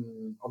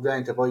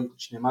 ovviamente poi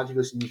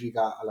cinematico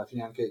significa, alla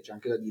fine anche, c'è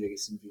anche da dire che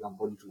significa un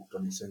po' di tutto,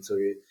 nel senso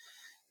che,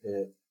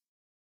 eh,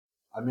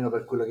 almeno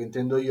per quello che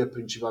intendo io, è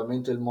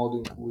principalmente il modo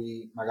in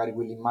cui magari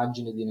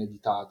quell'immagine viene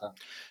editata,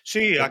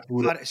 Sì,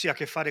 oppure, ha a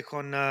che fare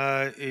con,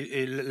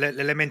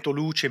 l'elemento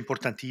luce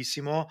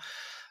importantissimo,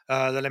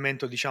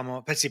 l'elemento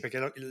diciamo sì, perché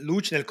la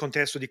luce nel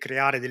contesto di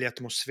creare delle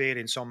atmosfere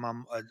insomma,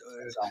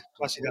 esatto,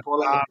 quasi da un po'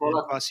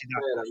 slalom, quasi da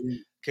l'atmosfera,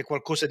 quindi che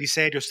qualcosa di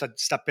serio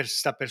sta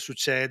per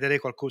succedere,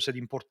 qualcosa di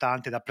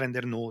importante da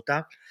prender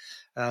nota,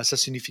 sta a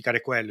significare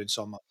quello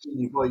insomma.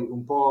 Quindi poi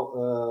un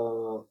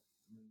po',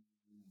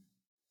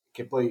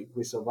 che poi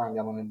questo poi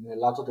andiamo nel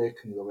lato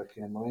tecnico, perché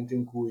nel momento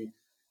in cui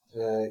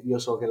io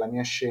so che la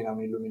mia scena ha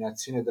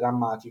un'illuminazione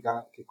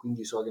drammatica, che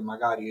quindi so che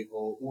magari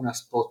ho una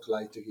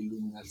spotlight che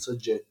illumina il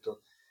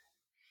soggetto,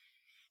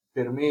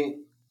 per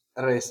me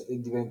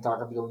diventa,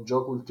 capito, un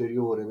gioco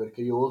ulteriore,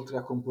 perché io oltre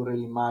a comporre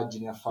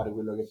l'immagine, a fare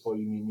quello che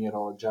poi mi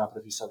ero già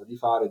prefissato di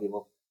fare,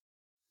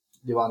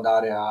 devo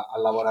andare a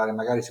lavorare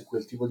magari su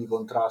quel tipo di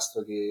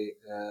contrasto che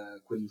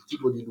quel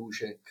tipo di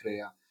luce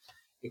crea.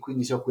 E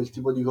quindi se ho quel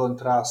tipo di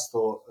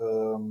contrasto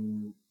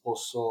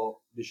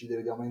posso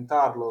decidere di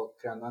aumentarlo,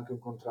 creando anche un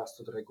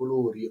contrasto tra i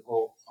colori,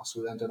 o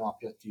assolutamente no,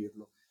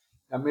 appiattirlo.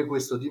 E a me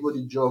questo tipo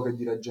di gioco e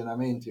di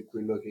ragionamenti è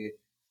quello che,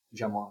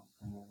 diciamo,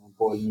 è un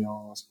po' il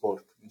mio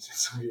sport, nel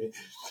senso che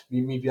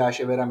mi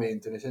piace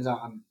veramente, nel senso,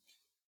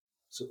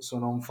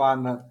 sono un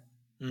fan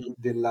Mh.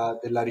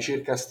 della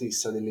ricerca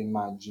stessa delle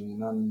immagini,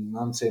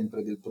 non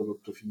sempre del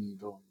prodotto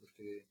finito,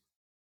 perché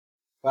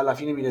poi alla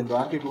fine mi rendo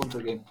anche conto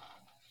che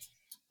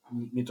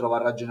mi trovo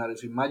a ragionare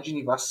su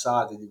immagini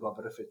passate, dico, "Ah,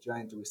 però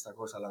effettivamente questa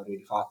cosa l'avrei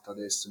rifatta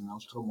adesso in un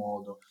altro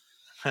modo."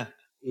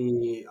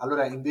 E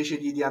allora invece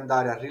di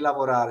andare a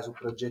rilavorare su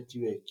progetti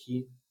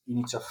vecchi,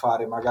 inizio a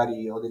fare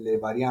magari o delle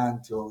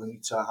varianti o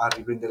inizio a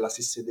riprendere la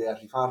stessa idea e a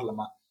rifarla,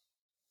 ma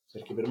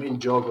perché per me il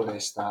gioco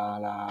resta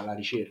la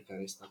ricerca,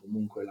 resta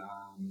comunque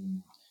Mh.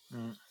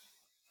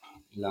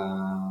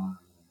 la-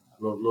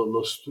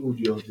 lo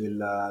studio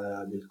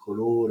del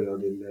colore o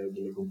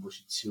delle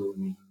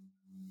composizioni.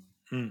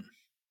 Mh.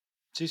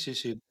 Sì, sì,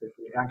 sì.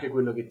 Perché è anche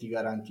quello che ti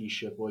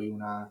garantisce poi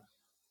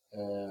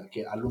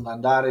che a lungo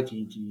andare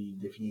ti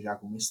definirà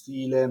come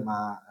stile,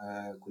 ma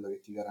quello che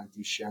ti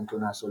garantisce anche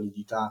una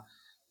solidità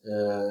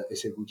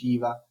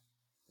esecutiva.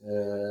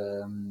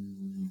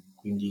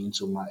 Quindi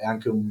insomma è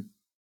anche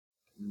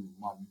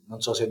ma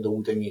non so se è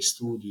dovuto ai miei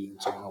studi,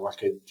 insomma,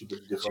 qualche tipo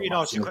di Sì,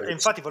 no, deformazione sicu per e questo.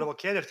 infatti volevo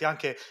chiederti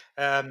anche,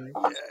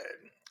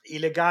 i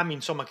legami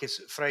insomma che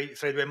fra i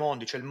 2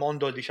 mondi, cioè il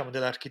mondo diciamo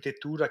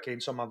dell'architettura che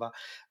insomma va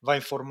a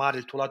informare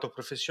il tuo lato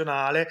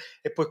professionale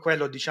e poi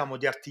quello diciamo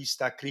di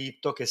artista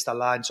cripto che sta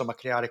là insomma a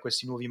creare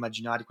questi nuovi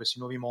immaginari, questi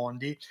nuovi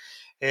mondi.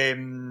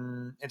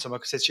 Insomma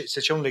se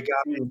c'è un Sì,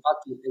 legame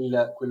infatti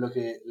quello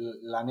che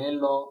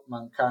l'anello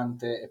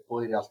mancante è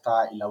poi in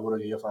realtà il lavoro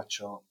che io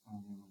faccio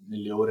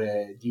nelle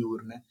ore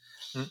diurne,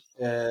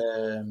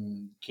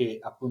 mh, che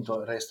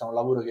appunto resta un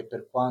lavoro che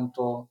per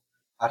quanto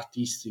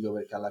artistico,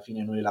 perché alla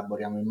fine noi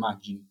elaboriamo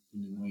immagini,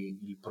 quindi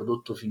il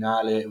prodotto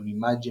finale è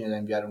un'immagine da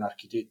inviare a un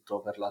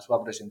architetto per la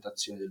sua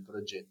presentazione del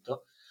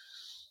progetto.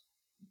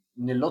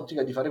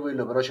 Nell'ottica di fare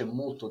quello però c'è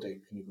molto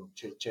tecnico,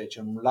 c'è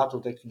un lato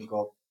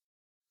tecnico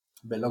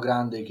bello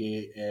grande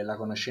che è la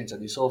conoscenza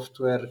dei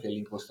software, che è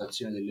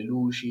l'impostazione delle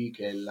luci,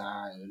 che è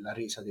la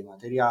resa dei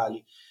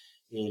materiali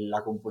e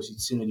la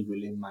composizione di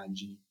quelle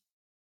immagini.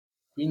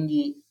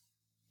 Quindi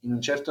in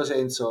un certo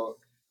senso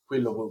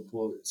quello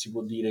si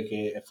può dire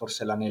che è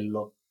forse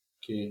l'anello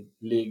che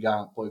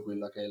lega poi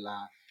quella che è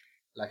la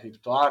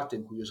criptoarte,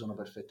 in cui io sono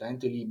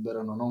perfettamente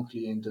libero, non ho un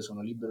cliente,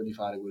 sono libero di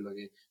fare quello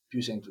che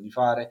più sento di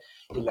fare,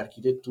 e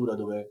l'architettura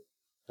dove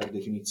per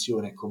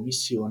definizione è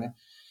commissione,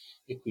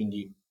 e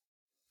quindi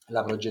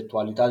la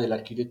progettualità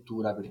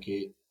dell'architettura,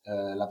 perché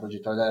la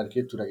progettualità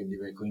dell'architettura che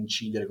deve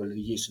coincidere con le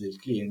richieste del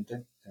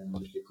cliente,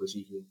 perché è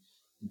così che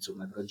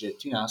insomma i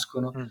progetti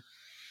nascono. Mm.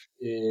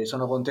 E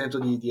sono contento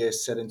di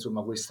essere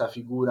insomma questa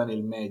figura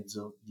nel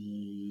mezzo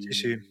Sì,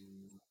 sì,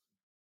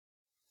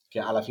 che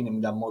alla fine mi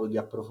dà modo di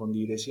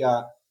approfondire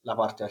sia la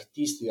parte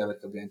artistica,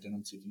 perché ovviamente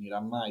non si finirà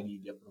mai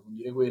di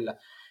approfondire quella,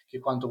 che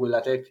quanto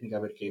quella tecnica,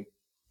 perché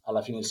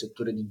alla fine il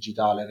settore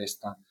digitale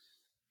resta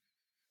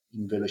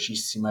in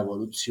velocissima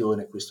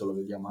evoluzione, e questo lo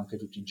vediamo anche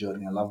tutti i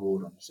giorni al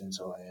lavoro, nel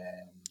senso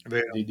è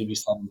vero. devi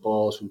stare un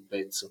po' sul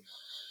pezzo,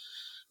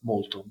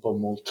 molto, un po'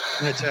 molto.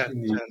 Certo,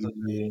 Quindi, certo,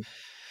 cer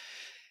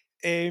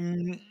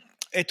Ehm,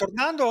 e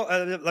tornando,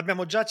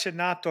 l'abbiamo già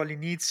accennato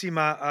all'inizio,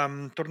 ma,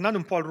 tornando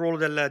un po' al ruolo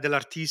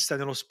dell'artista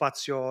nello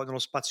spazio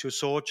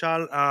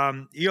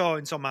social, io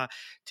insomma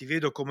ti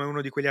vedo come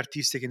uno di quegli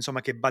artisti che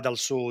insomma che bada al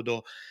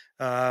sodo,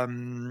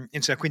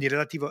 insomma quindi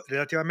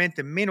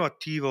relativamente meno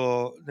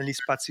attivo negli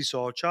spazi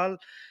social.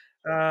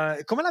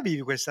 Come la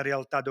vivi questa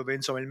realtà dove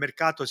insomma il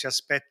mercato si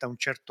aspetta una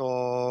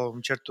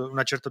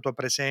certa tua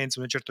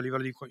presenza, un certo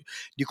livello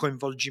di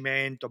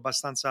coinvolgimento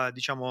abbastanza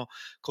diciamo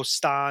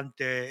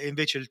costante, e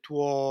invece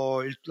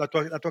la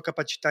tua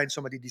capacità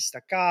insomma di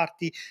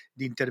distaccarti,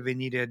 di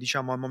intervenire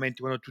diciamo a momenti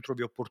quando tu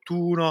trovi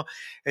opportuno,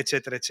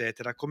 eccetera,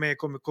 eccetera. Come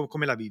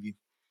la vivi?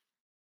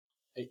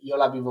 e io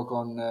la vivo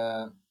con,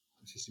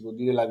 se si può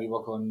dire, la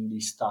vivo con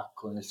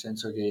distacco, nel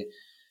senso che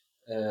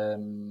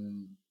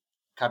ehm,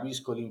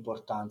 capisco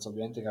l'importanza,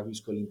 ovviamente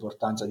capisco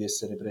l'importanza di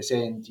essere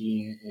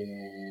presenti,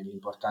 e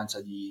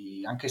l'importanza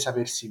di anche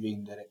sapersi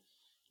vendere,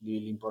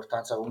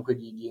 l'importanza comunque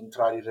di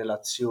entrare in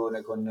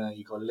relazione con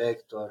i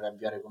collector,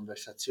 avviare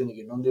conversazioni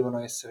che non devono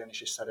essere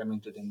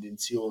necessariamente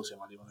tendenziose,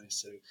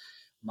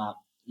 ma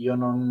io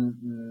non,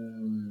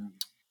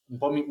 un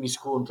po' mi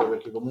scontro,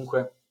 perché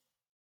comunque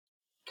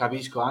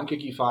capisco anche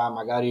chi fa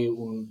magari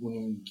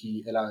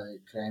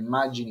crea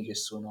immagini che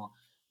sono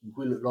in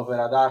cui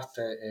l'opera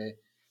d'arte è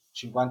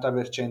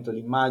 50%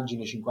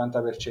 l'immagine,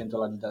 50%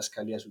 la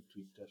didascalia su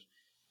Twitter.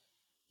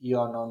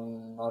 Io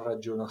non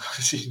ragiono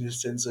così, nel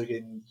senso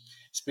che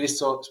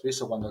spesso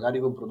quando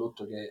carico un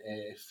prodotto che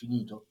è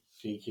finito,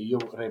 che io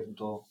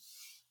reputo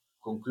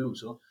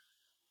concluso,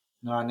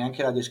 non ha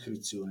neanche la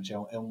descrizione,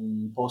 cioè è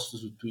un post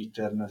su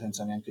Twitter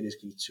senza neanche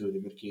descrizione,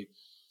 perché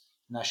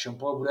nasce un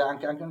po' pure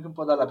anche un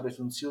po' dalla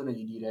presunzione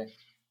di dire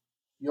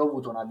io ho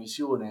avuto una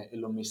visione e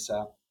l'ho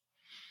messa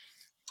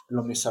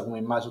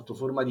come sotto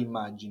forma di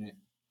immagine.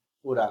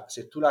 Ora,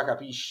 se tu la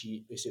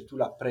capisci e se tu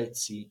la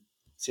apprezzi,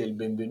 sei il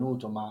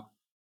benvenuto, ma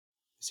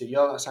se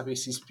io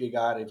sapessi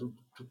spiegare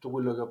tutto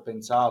quello che ho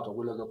pensato,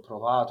 quello che ho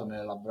provato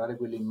nell'elaborare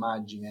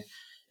quell'immagine,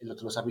 e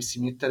te lo sapessi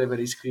mettere per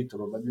iscritto,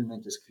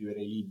 probabilmente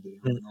scriverei libri,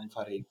 Mh. non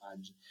farei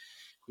immagini.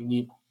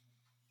 Quindi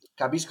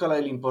capisco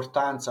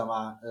l'importanza,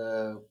 ma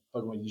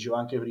poi come dicevo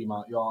anche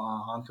prima, io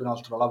ho anche un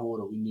altro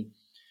lavoro, quindi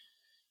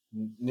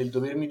nel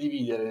dovermi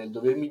dividere, nel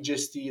dovermi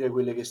gestire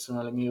quelle che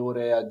sono le mie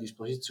ore a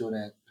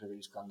disposizione,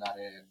 preferisco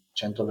andare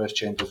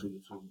 100%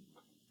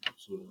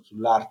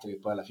 sull'arte, che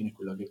poi alla fine è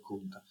quello che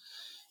conta.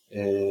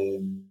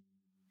 Ehm,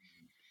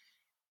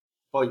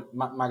 Poi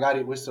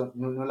magari questo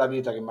non la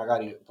vieta che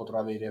magari potrò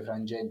avere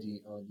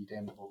frangenti di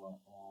tempo,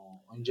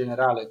 o in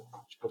generale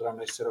ci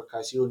potranno essere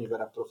occasioni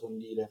per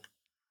approfondire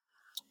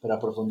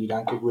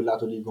anche quel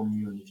lato di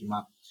community,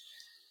 ma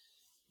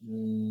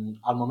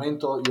al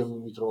momento io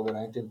mi trovo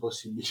veramente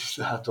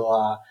impossibilitato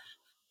a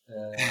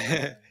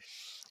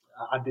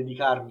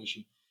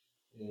dedicarmici.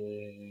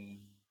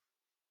 Eh,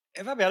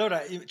 E vabbè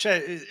allora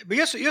cioè,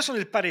 io sono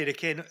del parere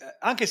che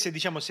anche se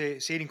diciamo se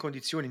eri in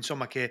condizioni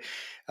insomma che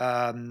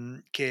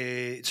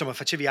insomma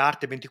facevi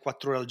arte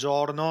 24 ore al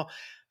giorno,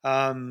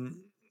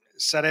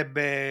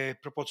 sarebbe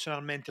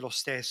proporzionalmente lo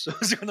stesso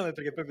secondo me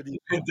perché proprio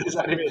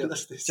sarebbe vero, lo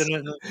cioè stesso.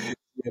 no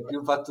È più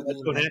un fatto hai di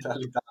ragione.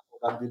 mentalità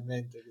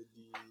probabilmente che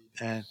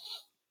Eh.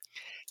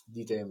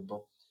 di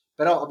tempo.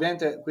 Però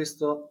ovviamente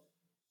questo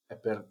è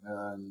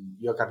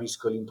io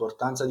capisco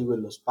l'importanza di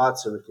quello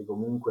spazio, perché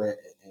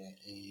comunque è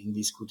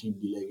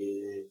indiscutibile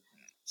che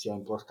sia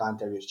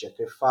importante averci a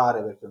che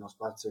fare, perché è uno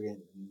spazio che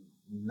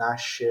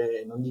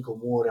nasce, non dico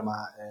muore,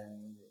 ma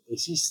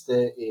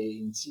esiste e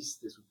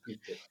insiste su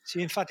Twitter.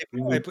 Sì, infatti,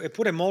 però Quindi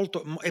eppure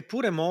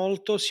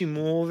molto si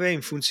muove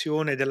in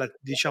funzione della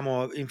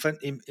diciamo,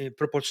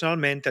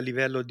 proporzionalmente al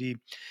livello di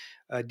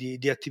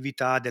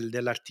attività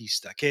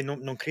dell'artista, che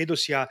non credo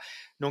sia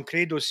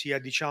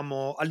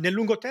diciamo nel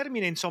lungo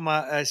termine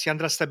insomma, si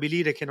andrà a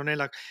stabilire che non è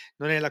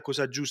la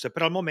cosa giusta,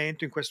 però al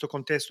momento in questo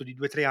contesto di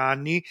 2, 3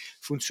 anni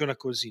funziona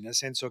così, nel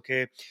senso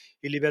che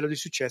il livello di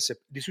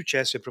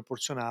successo è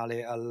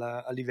proporzionale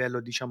al livello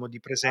diciamo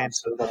di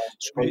presenza assolutamente.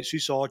 sui Poi sui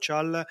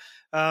social.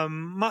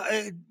 Ma,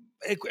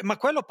 ma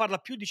quello parla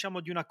più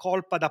diciamo di una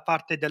colpa da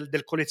parte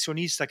del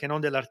collezionista che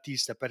non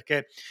dell'artista,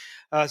 perché,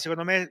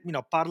 secondo me,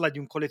 parla di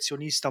un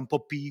collezionista un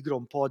po' pigro,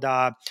 un po'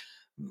 da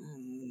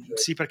Cioè,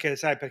 sì, perché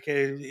sai,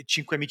 perché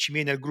 5 amici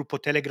miei nel gruppo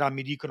Telegram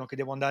mi dicono che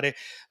devo andare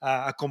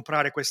a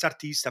comprare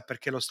quest'artista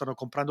perché lo stanno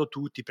comprando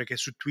tutti, perché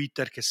su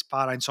Twitter che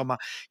spara, insomma,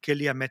 che è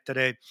lì a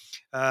mettere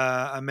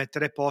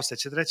post,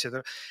 eccetera,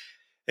 eccetera.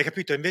 Hai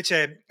capito?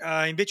 Invece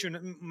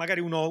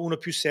magari uno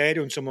più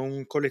serio, insomma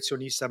un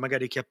collezionista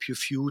magari che ha più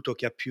fiuto,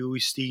 che ha più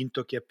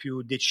istinto, che è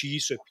più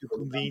deciso e più assolutamente.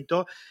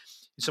 convinto,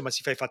 insomma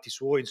si fa i fatti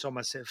suoi,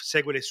 insomma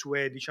segue le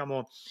sue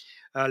diciamo,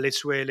 le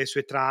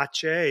sue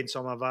tracce, e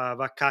insomma va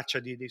a caccia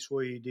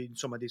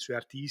insomma, dei suoi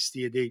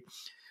artisti e dei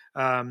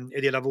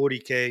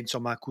lavori che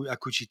insomma a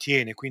cui ci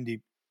tiene. Quindi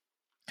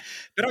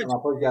però Ma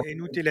poi è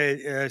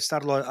inutile,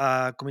 starlo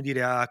a come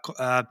dire,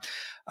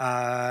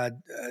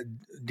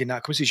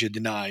 come si dice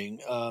denying?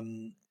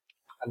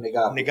 a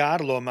negarlo.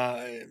 Negarlo, ma,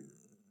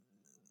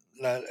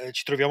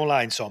 ci troviamo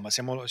là insomma,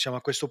 siamo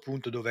a questo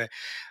punto dove,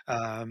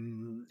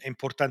 è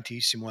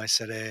importantissimo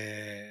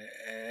essere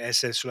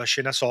sulla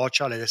scena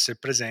social ed essere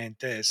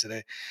presente,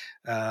 Che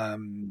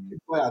uhm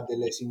poi ha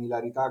delle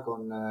similarità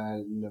con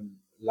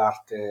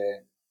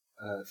l'arte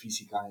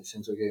fisica, nel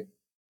senso che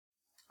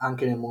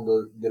anche nel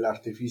mondo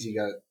dell'arte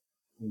fisica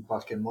in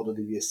qualche modo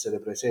devi essere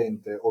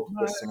presente o tu Ma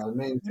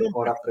personalmente non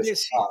o sì,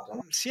 rappresentato,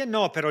 no? sì e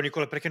no però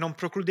Nicola, perché non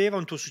precludeva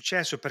un tuo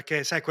successo,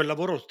 perché sai quel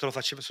lavoro se lo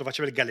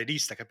faceva il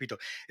gallerista, capito?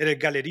 Era il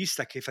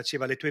gallerista che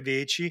faceva le tue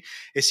veci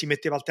e si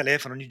metteva al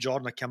telefono ogni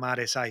giorno a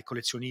chiamare, sai,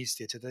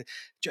 collezionisti, eccetera.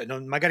 Cioè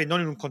magari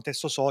non in un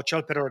contesto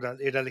social, però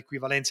era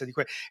l'equivalenza di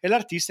e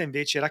l'artista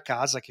invece era a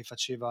casa che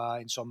faceva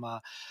insomma,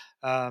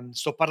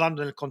 sto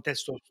parlando nel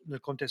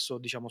contesto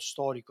diciamo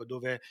storico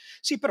dove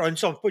sì, però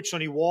insomma poi ci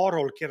sono i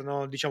Warhol che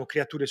erano diciamo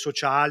creature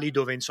sociali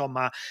dove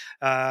insomma,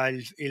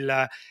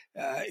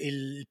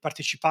 il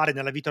partecipare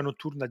nella vita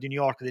notturna di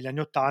New York degli anni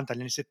 '80,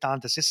 negli anni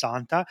 '70,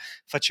 '60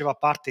 faceva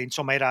parte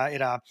insomma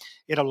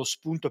era lo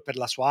spunto per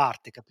la sua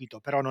arte, capito,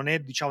 però non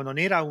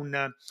era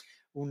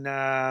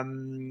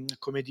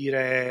come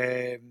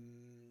dire,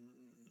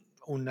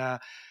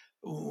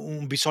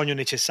 un bisogno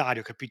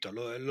necessario, capito?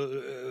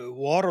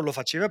 Warhol lo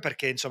faceva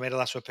perché insomma era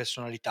la sua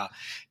personalità,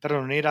 però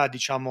non era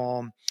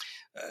diciamo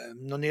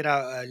non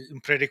era, un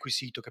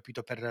prerequisito,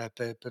 capito, per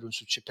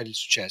il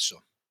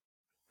successo.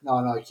 No,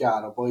 no, è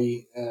chiaro,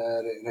 poi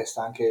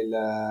resta anche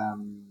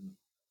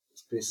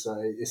spesso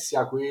è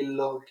sia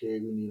quello che,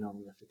 quindi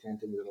no,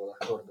 effettivamente mi trovo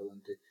d'accordo con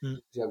te, Mh.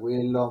 sia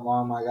quello,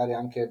 ma magari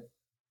anche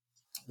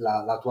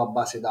la tua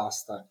base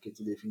d'asta che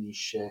ti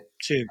definisce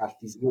Sì,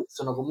 artista.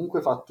 Sono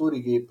comunque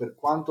fattori che per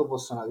quanto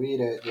possano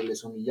avere delle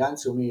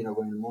somiglianze o meno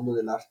con il mondo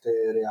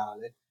dell'arte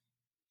reale,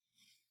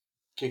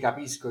 che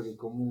capisco che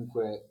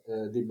comunque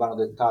debbano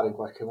dettare in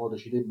qualche modo,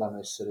 ci debbano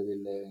essere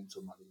delle,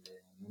 insomma,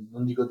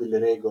 non dico delle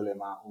regole,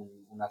 ma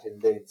una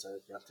tendenza,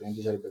 perché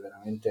altrimenti sarebbe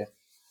veramente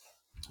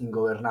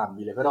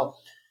ingovernabile. Però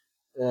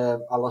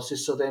allo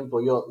stesso tempo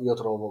io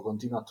trovo,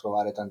 continuo a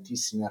trovare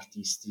tantissimi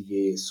artisti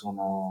che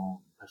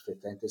sono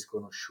perfettamente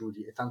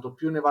sconosciuti e tanto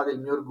più ne va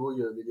del mio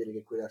orgoglio di vedere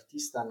che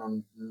quell'artista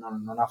non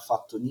ha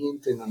fatto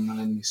niente, non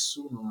è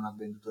nessuno, non ha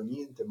venduto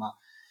niente, ma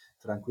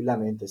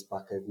tranquillamente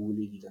spacca i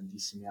culi di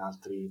tantissimi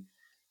altri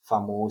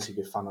famosi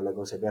che fanno le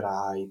cose per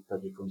hype,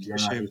 che sì,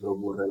 continuano a sì.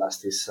 riprodurre la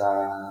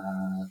stessa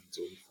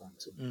zolfa,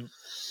 insomma. Mh.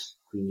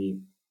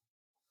 Quindi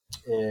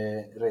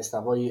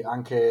resta poi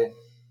anche,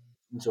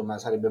 insomma,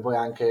 sarebbe poi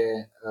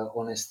anche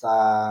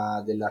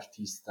onestà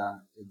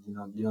dell'artista di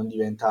non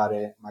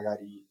diventare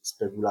magari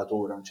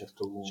speculatore a un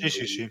certo Sì, punto,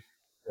 sì, di sì,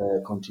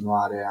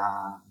 continuare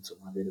a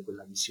insomma, avere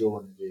quella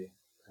visione che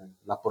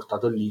l'ha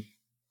portato lì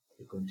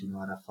e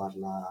continuare a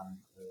farla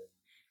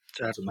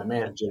insomma, certo.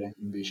 emergere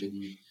invece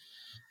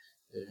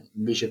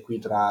qui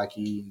tra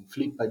chi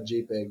flippa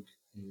JPEG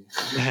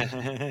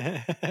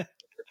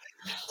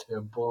è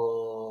un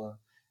po'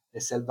 è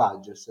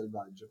selvaggio,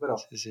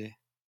 però Sì, sì.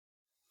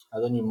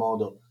 ad ogni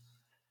modo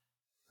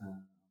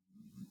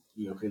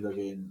io credo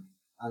che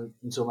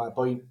insomma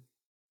poi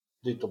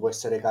detto può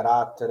essere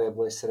carattere,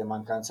 può essere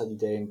mancanza di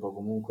tempo,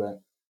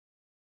 comunque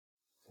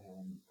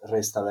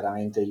resta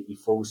veramente il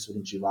focus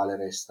principale,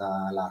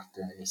 resta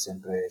l'arte e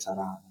sempre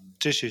sarà.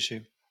 Sì, sì,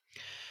 sì.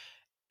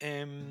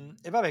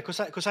 E vabbè,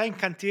 cosa hai in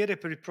cantiere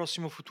per il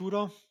prossimo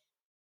futuro?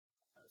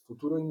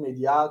 Futuro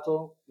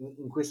immediato,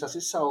 in questa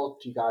stessa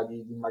ottica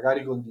di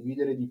magari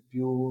condividere di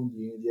più,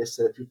 di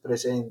essere più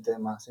presente,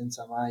 ma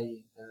senza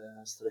mai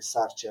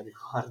stressarci a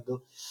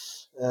riguardo,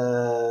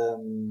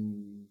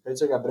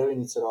 penso che a breve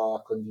inizierò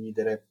a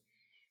condividere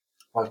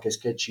qualche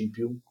sketch in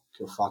più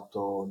che ho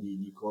fatto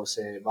di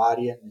cose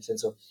varie, nel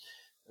senso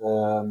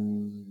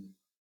ehm,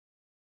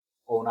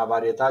 ho una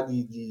varietà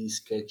di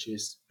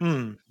sketches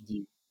Mh.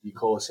 di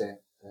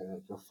cose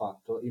che ho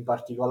fatto. In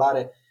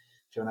particolare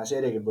c'è una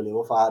serie che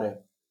volevo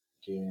fare,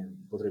 che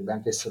potrebbe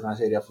anche essere una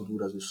serie a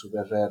futura su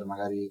Super Rare,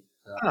 magari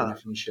appena Ah,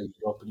 finisce il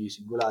drop di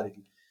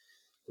Singularity,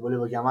 che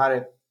volevo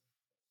chiamare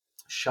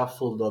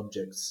Shuffled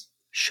Objects.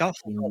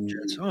 shuffle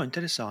objects. Quindi, Oh,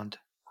 interessante.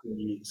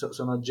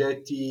 sono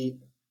oggetti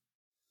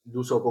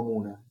d'uso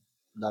comune,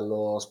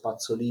 dallo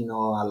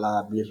spazzolino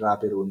alla birra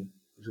Peroni,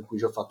 su cui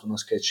ci ho fatto uno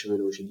sketch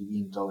veloce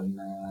dipinto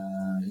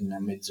in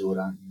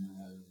mezz'ora,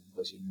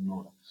 quasi in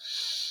un'ora.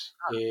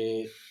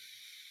 E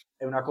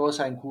è una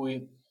cosa in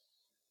cui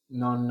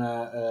non,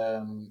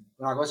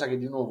 una cosa che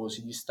di nuovo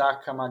si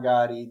distacca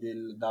magari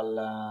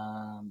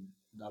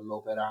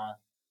dall'opera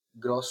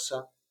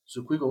grossa,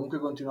 su cui comunque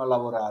continuo a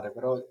lavorare,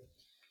 però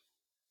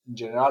in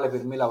generale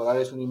per me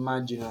lavorare su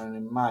un'immagine non è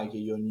mai che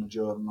io ogni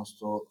giorno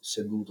sto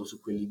seduto su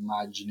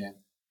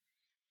quell'immagine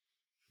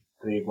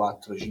 3,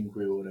 4,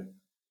 5 ore.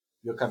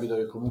 Io ho capito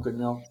che comunque il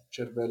mio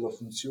cervello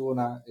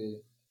funziona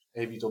e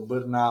evito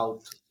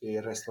burnout e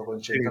resto Sì.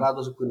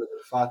 concentrato su quello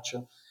che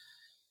faccio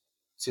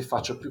se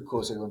faccio più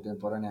cose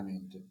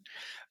contemporaneamente.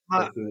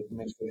 Ma Perché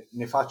mentre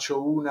ne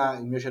faccio una,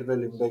 il mio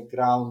cervello in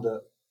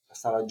background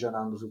sta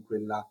ragionando su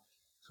quella,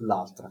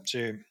 sull'altra.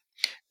 sì.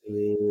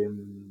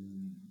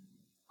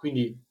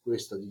 Quindi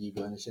questo ti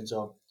dico, nel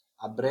senso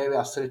a breve,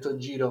 a stretto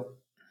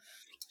giro,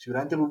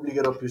 sicuramente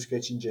pubblicherò più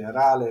sketch in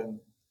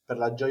generale per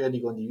la gioia di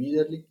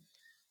condividerli.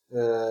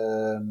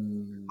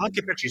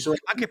 Ci sono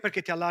Anche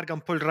perché ti allarga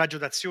un po' il raggio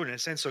d'azione, nel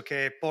senso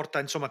che porta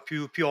insomma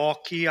più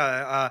occhi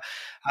ad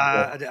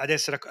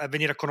essere, a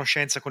venire a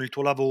conoscenza con il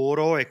tuo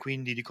lavoro, e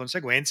quindi di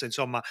conseguenza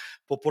insomma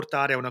può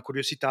portare a una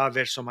curiosità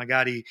verso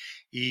magari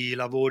i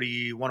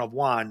lavori one of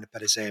one,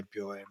 per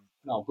esempio.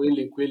 no,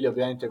 quelli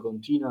ovviamente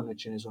continuano e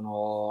ce ne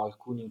sono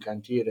alcuni in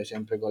cantiere,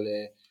 sempre con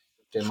le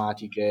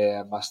tematiche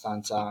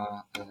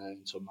abbastanza,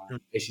 insomma, Mm.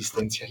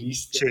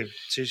 esistenzialiste, Sì,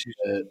 sì, sì, sì.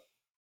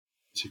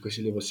 se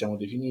così le possiamo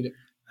definire.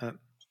 Eh,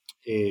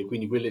 E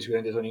quindi quelle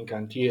sicuramente sono in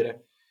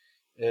cantiere.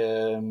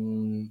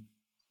 Ehm,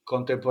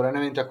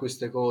 Contemporaneamente a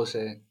queste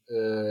cose,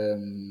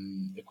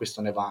 e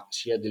questo ne va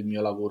sia del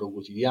mio lavoro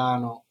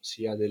quotidiano,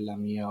 sia del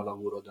mio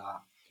lavoro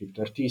da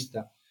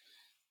criptoartista,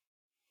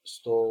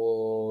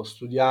 sto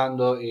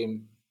studiando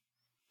e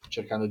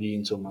cercando di,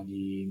 insomma,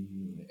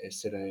 di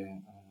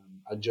essere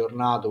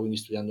aggiornato, quindi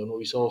studiando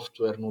nuovi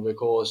software, nuove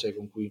cose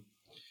con cui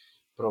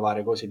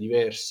provare cose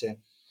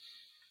diverse.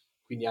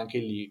 Quindi anche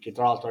lì, che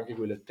tra l'altro anche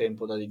quello è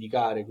tempo da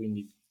dedicare,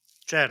 quindi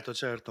certo,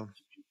 certo.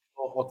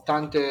 ho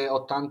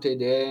tante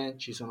idee,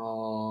 ci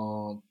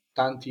sono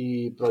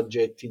tanti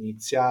progetti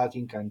iniziati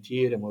in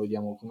cantiere, ma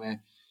vediamo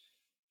come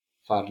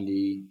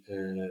farli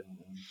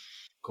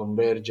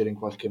convergere in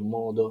qualche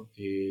modo.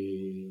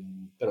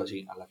 Però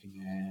sì, alla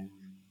fine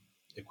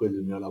è quello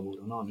il mio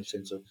lavoro, no? Nel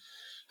senso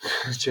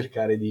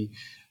cercare di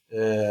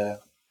eh,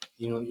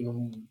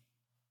 in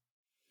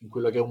in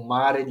quello che è un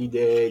mare di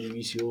idee, di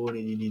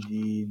visioni,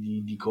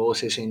 di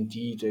cose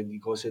sentite, di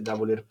cose da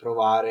voler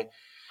provare,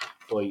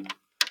 poi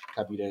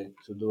capire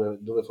su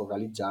dove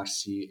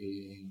focalizzarsi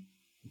e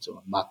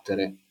insomma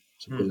battere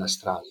su Mm. quella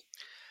strada.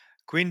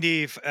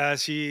 Quindi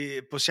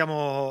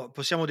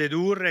possiamo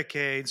dedurre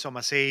che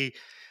insomma sei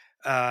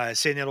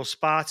nello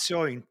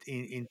spazio,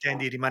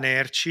 intendi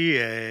rimanerci,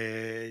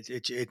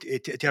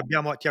 ti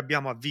abbiamo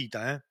a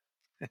vita, eh?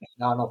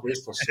 No, no,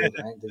 questo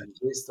assolutamente, di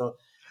questo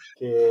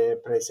che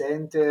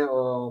presente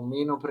o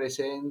meno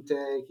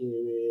presente,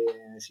 che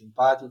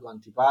simpatico,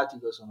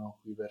 antipatico, sono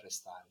qui per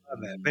restare. Vabbè,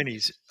 Quindi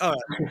benissi allora,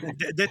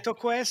 detto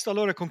questo,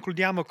 allora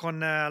concludiamo con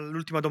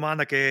l'ultima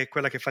domanda, che è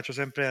quella che faccio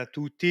sempre a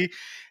tutti,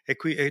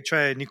 e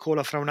cioè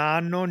Nicola fra 1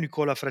 anno,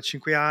 Nicola fra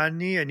 5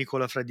 anni e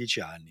Nicola fra 10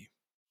 anni.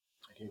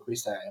 perché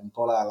questa è un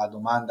po' la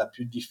domanda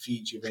più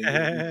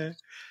difficile.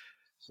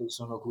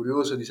 Sono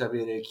curioso di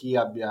sapere chi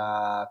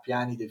abbia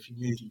piani Sì.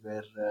 definiti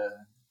per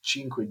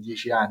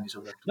 5-10 anni No,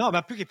 soprattutto.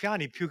 ma più che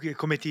piani, più che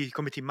come ti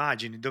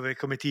immagini,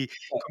 come ti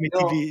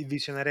Io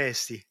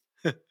visioneresti.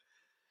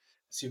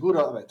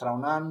 sicuro, vabbè, tra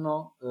un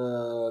anno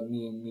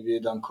mi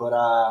vedo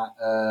ancora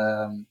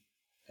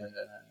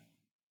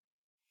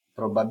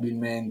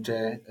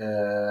probabilmente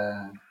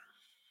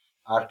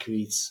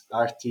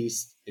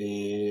artist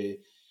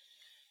e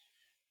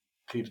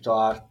crypto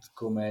art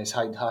come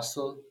side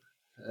hustle.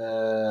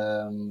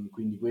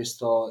 Quindi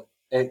questo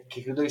è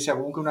che credo che sia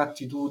comunque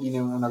un'attitudine,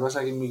 una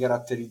cosa che mi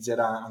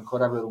caratterizzerà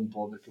ancora per un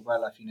po', perché poi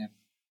alla fine,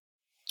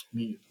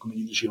 come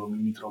ti dicevo,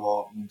 mi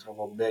trovo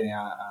bene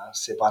a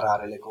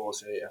separare le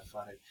cose e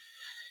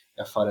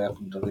a fare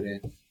appunto avere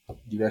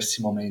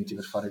diversi momenti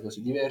per fare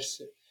cose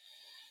diverse.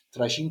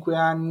 Tra 5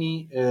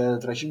 anni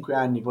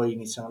poi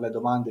iniziano le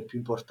domande più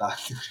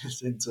importanti, nel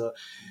senso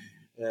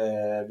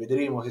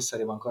vedremo se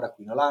saremo ancora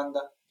qui in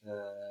Olanda,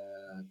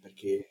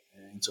 perché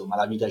insomma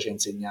la vita ci ha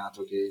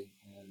insegnato che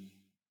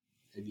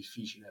è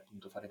difficile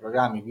appunto fare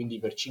programmi, quindi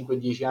per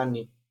 5-10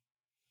 anni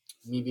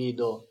mi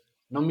vedo,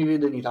 non mi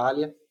vedo in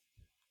Italia,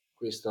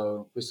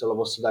 questo lo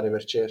posso dare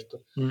per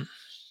certo. Mh.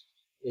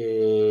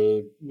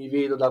 E mi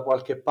vedo da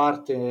qualche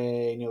parte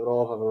in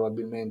Europa,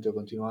 probabilmente,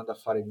 continuando a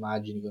fare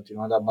immagini,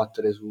 continuando a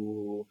battere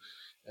insomma,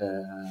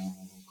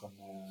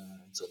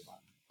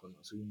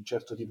 su un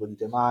certo tipo di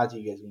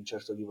tematiche, su un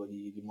certo tipo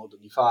di modo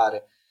di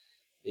fare,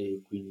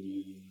 e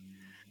quindi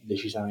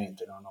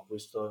decisamente no, no,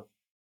 questo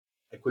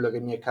è quello che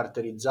mi è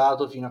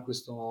caratterizzato fino a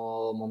questo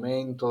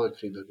momento, e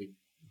credo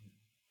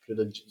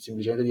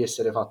semplicemente di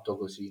essere fatto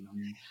così.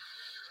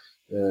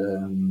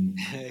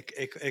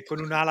 E con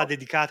un'ala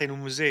dedicata in un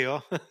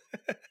museo?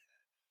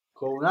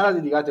 Con un'ala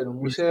dedicata in un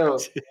museo,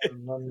 Sì.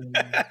 non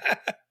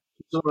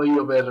sono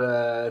io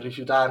per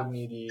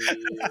rifiutarmi di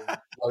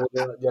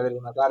avere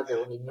una targa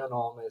con il mio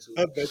nome su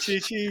Vabbè,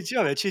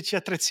 vabbè, ci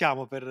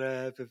attrezziamo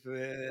per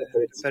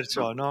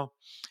ciò, no?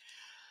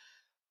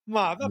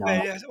 Ma no, no.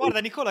 vabbè, guarda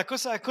Nicola,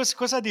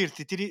 cosa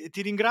dirti?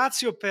 Ti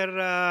ringrazio per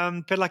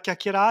la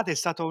chiacchierata, è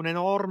stato un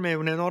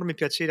enorme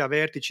piacere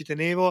averti, ci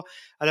tenevo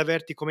ad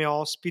averti come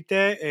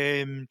ospite,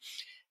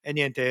 e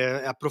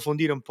niente,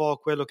 approfondire un po'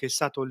 quello che è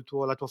stato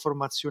la tua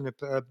formazione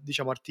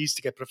diciamo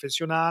artistica e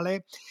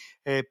professionale,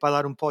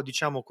 parlare un po'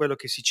 diciamo quello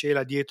che si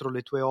cela dietro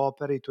le tue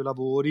opere, i tuoi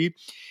lavori,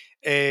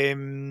 e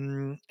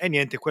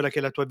niente, quella che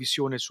è la tua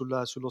visione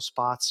sullo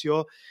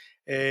spazio.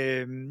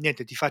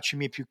 Niente, ti faccio i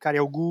miei più cari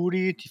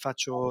auguri, ti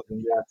faccio. Ti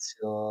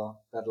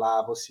ringrazio per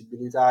la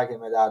possibilità che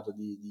mi hai dato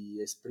di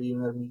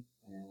esprimermi,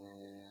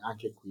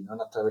 anche qui,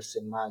 non attraverso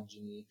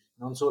immagini,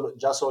 non solo,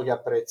 già so che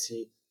apprezzi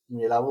i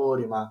miei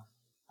lavori, ma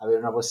avere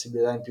una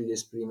possibilità in più di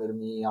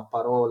esprimermi a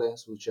parole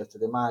su certe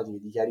tematiche,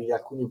 di chiarire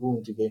alcuni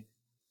punti che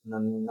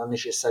non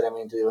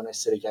necessariamente devono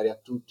essere chiari a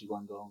tutti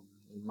quando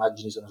le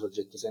immagini sono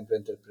soggette sempre a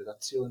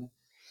interpretazione.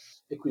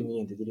 E quindi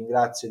niente, ti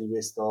ringrazio di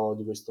questo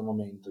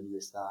momento, di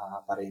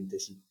questa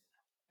parentesi.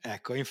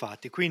 Ecco,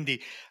 infatti.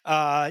 Quindi,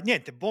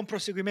 niente, buon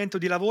proseguimento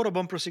di lavoro,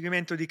 buon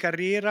proseguimento di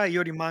carriera.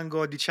 Io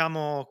rimango,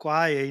 diciamo,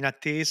 qua e in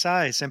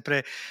attesa e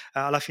sempre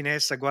alla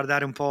finestra a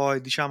guardare un po',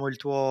 diciamo, i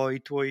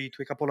tuoi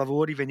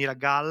capolavori venire a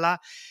galla.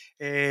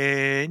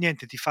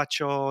 Niente, ti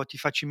faccio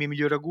i miei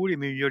migliori auguri, i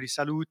miei migliori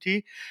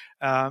saluti,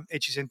 e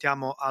ci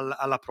sentiamo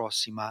alla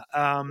prossima.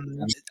 A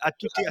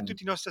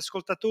tutti i nostri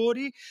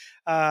ascoltatori,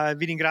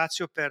 vi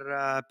ringrazio per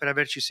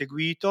averci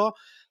seguito,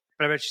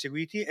 per averci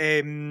seguiti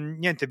e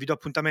niente, vi do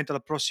appuntamento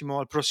al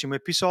prossimo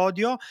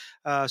episodio.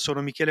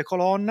 Sono Michele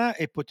Colonna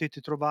e potete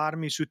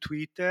trovarmi su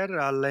Twitter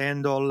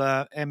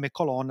all'handle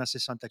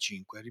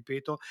mcolonna65,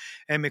 ripeto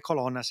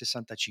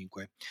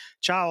mcolonna65.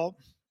 Ciao.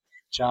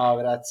 Ciao,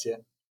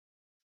 grazie.